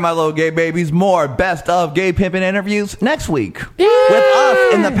 All right, my little gay babies. More best of gay pimpin' interviews next week. Yay! With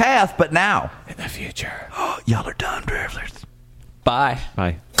us in the past, but now in the future. Y'all are done, travelers. Bye.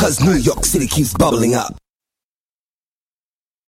 Bye. 'Cause New York City keeps bubbling up.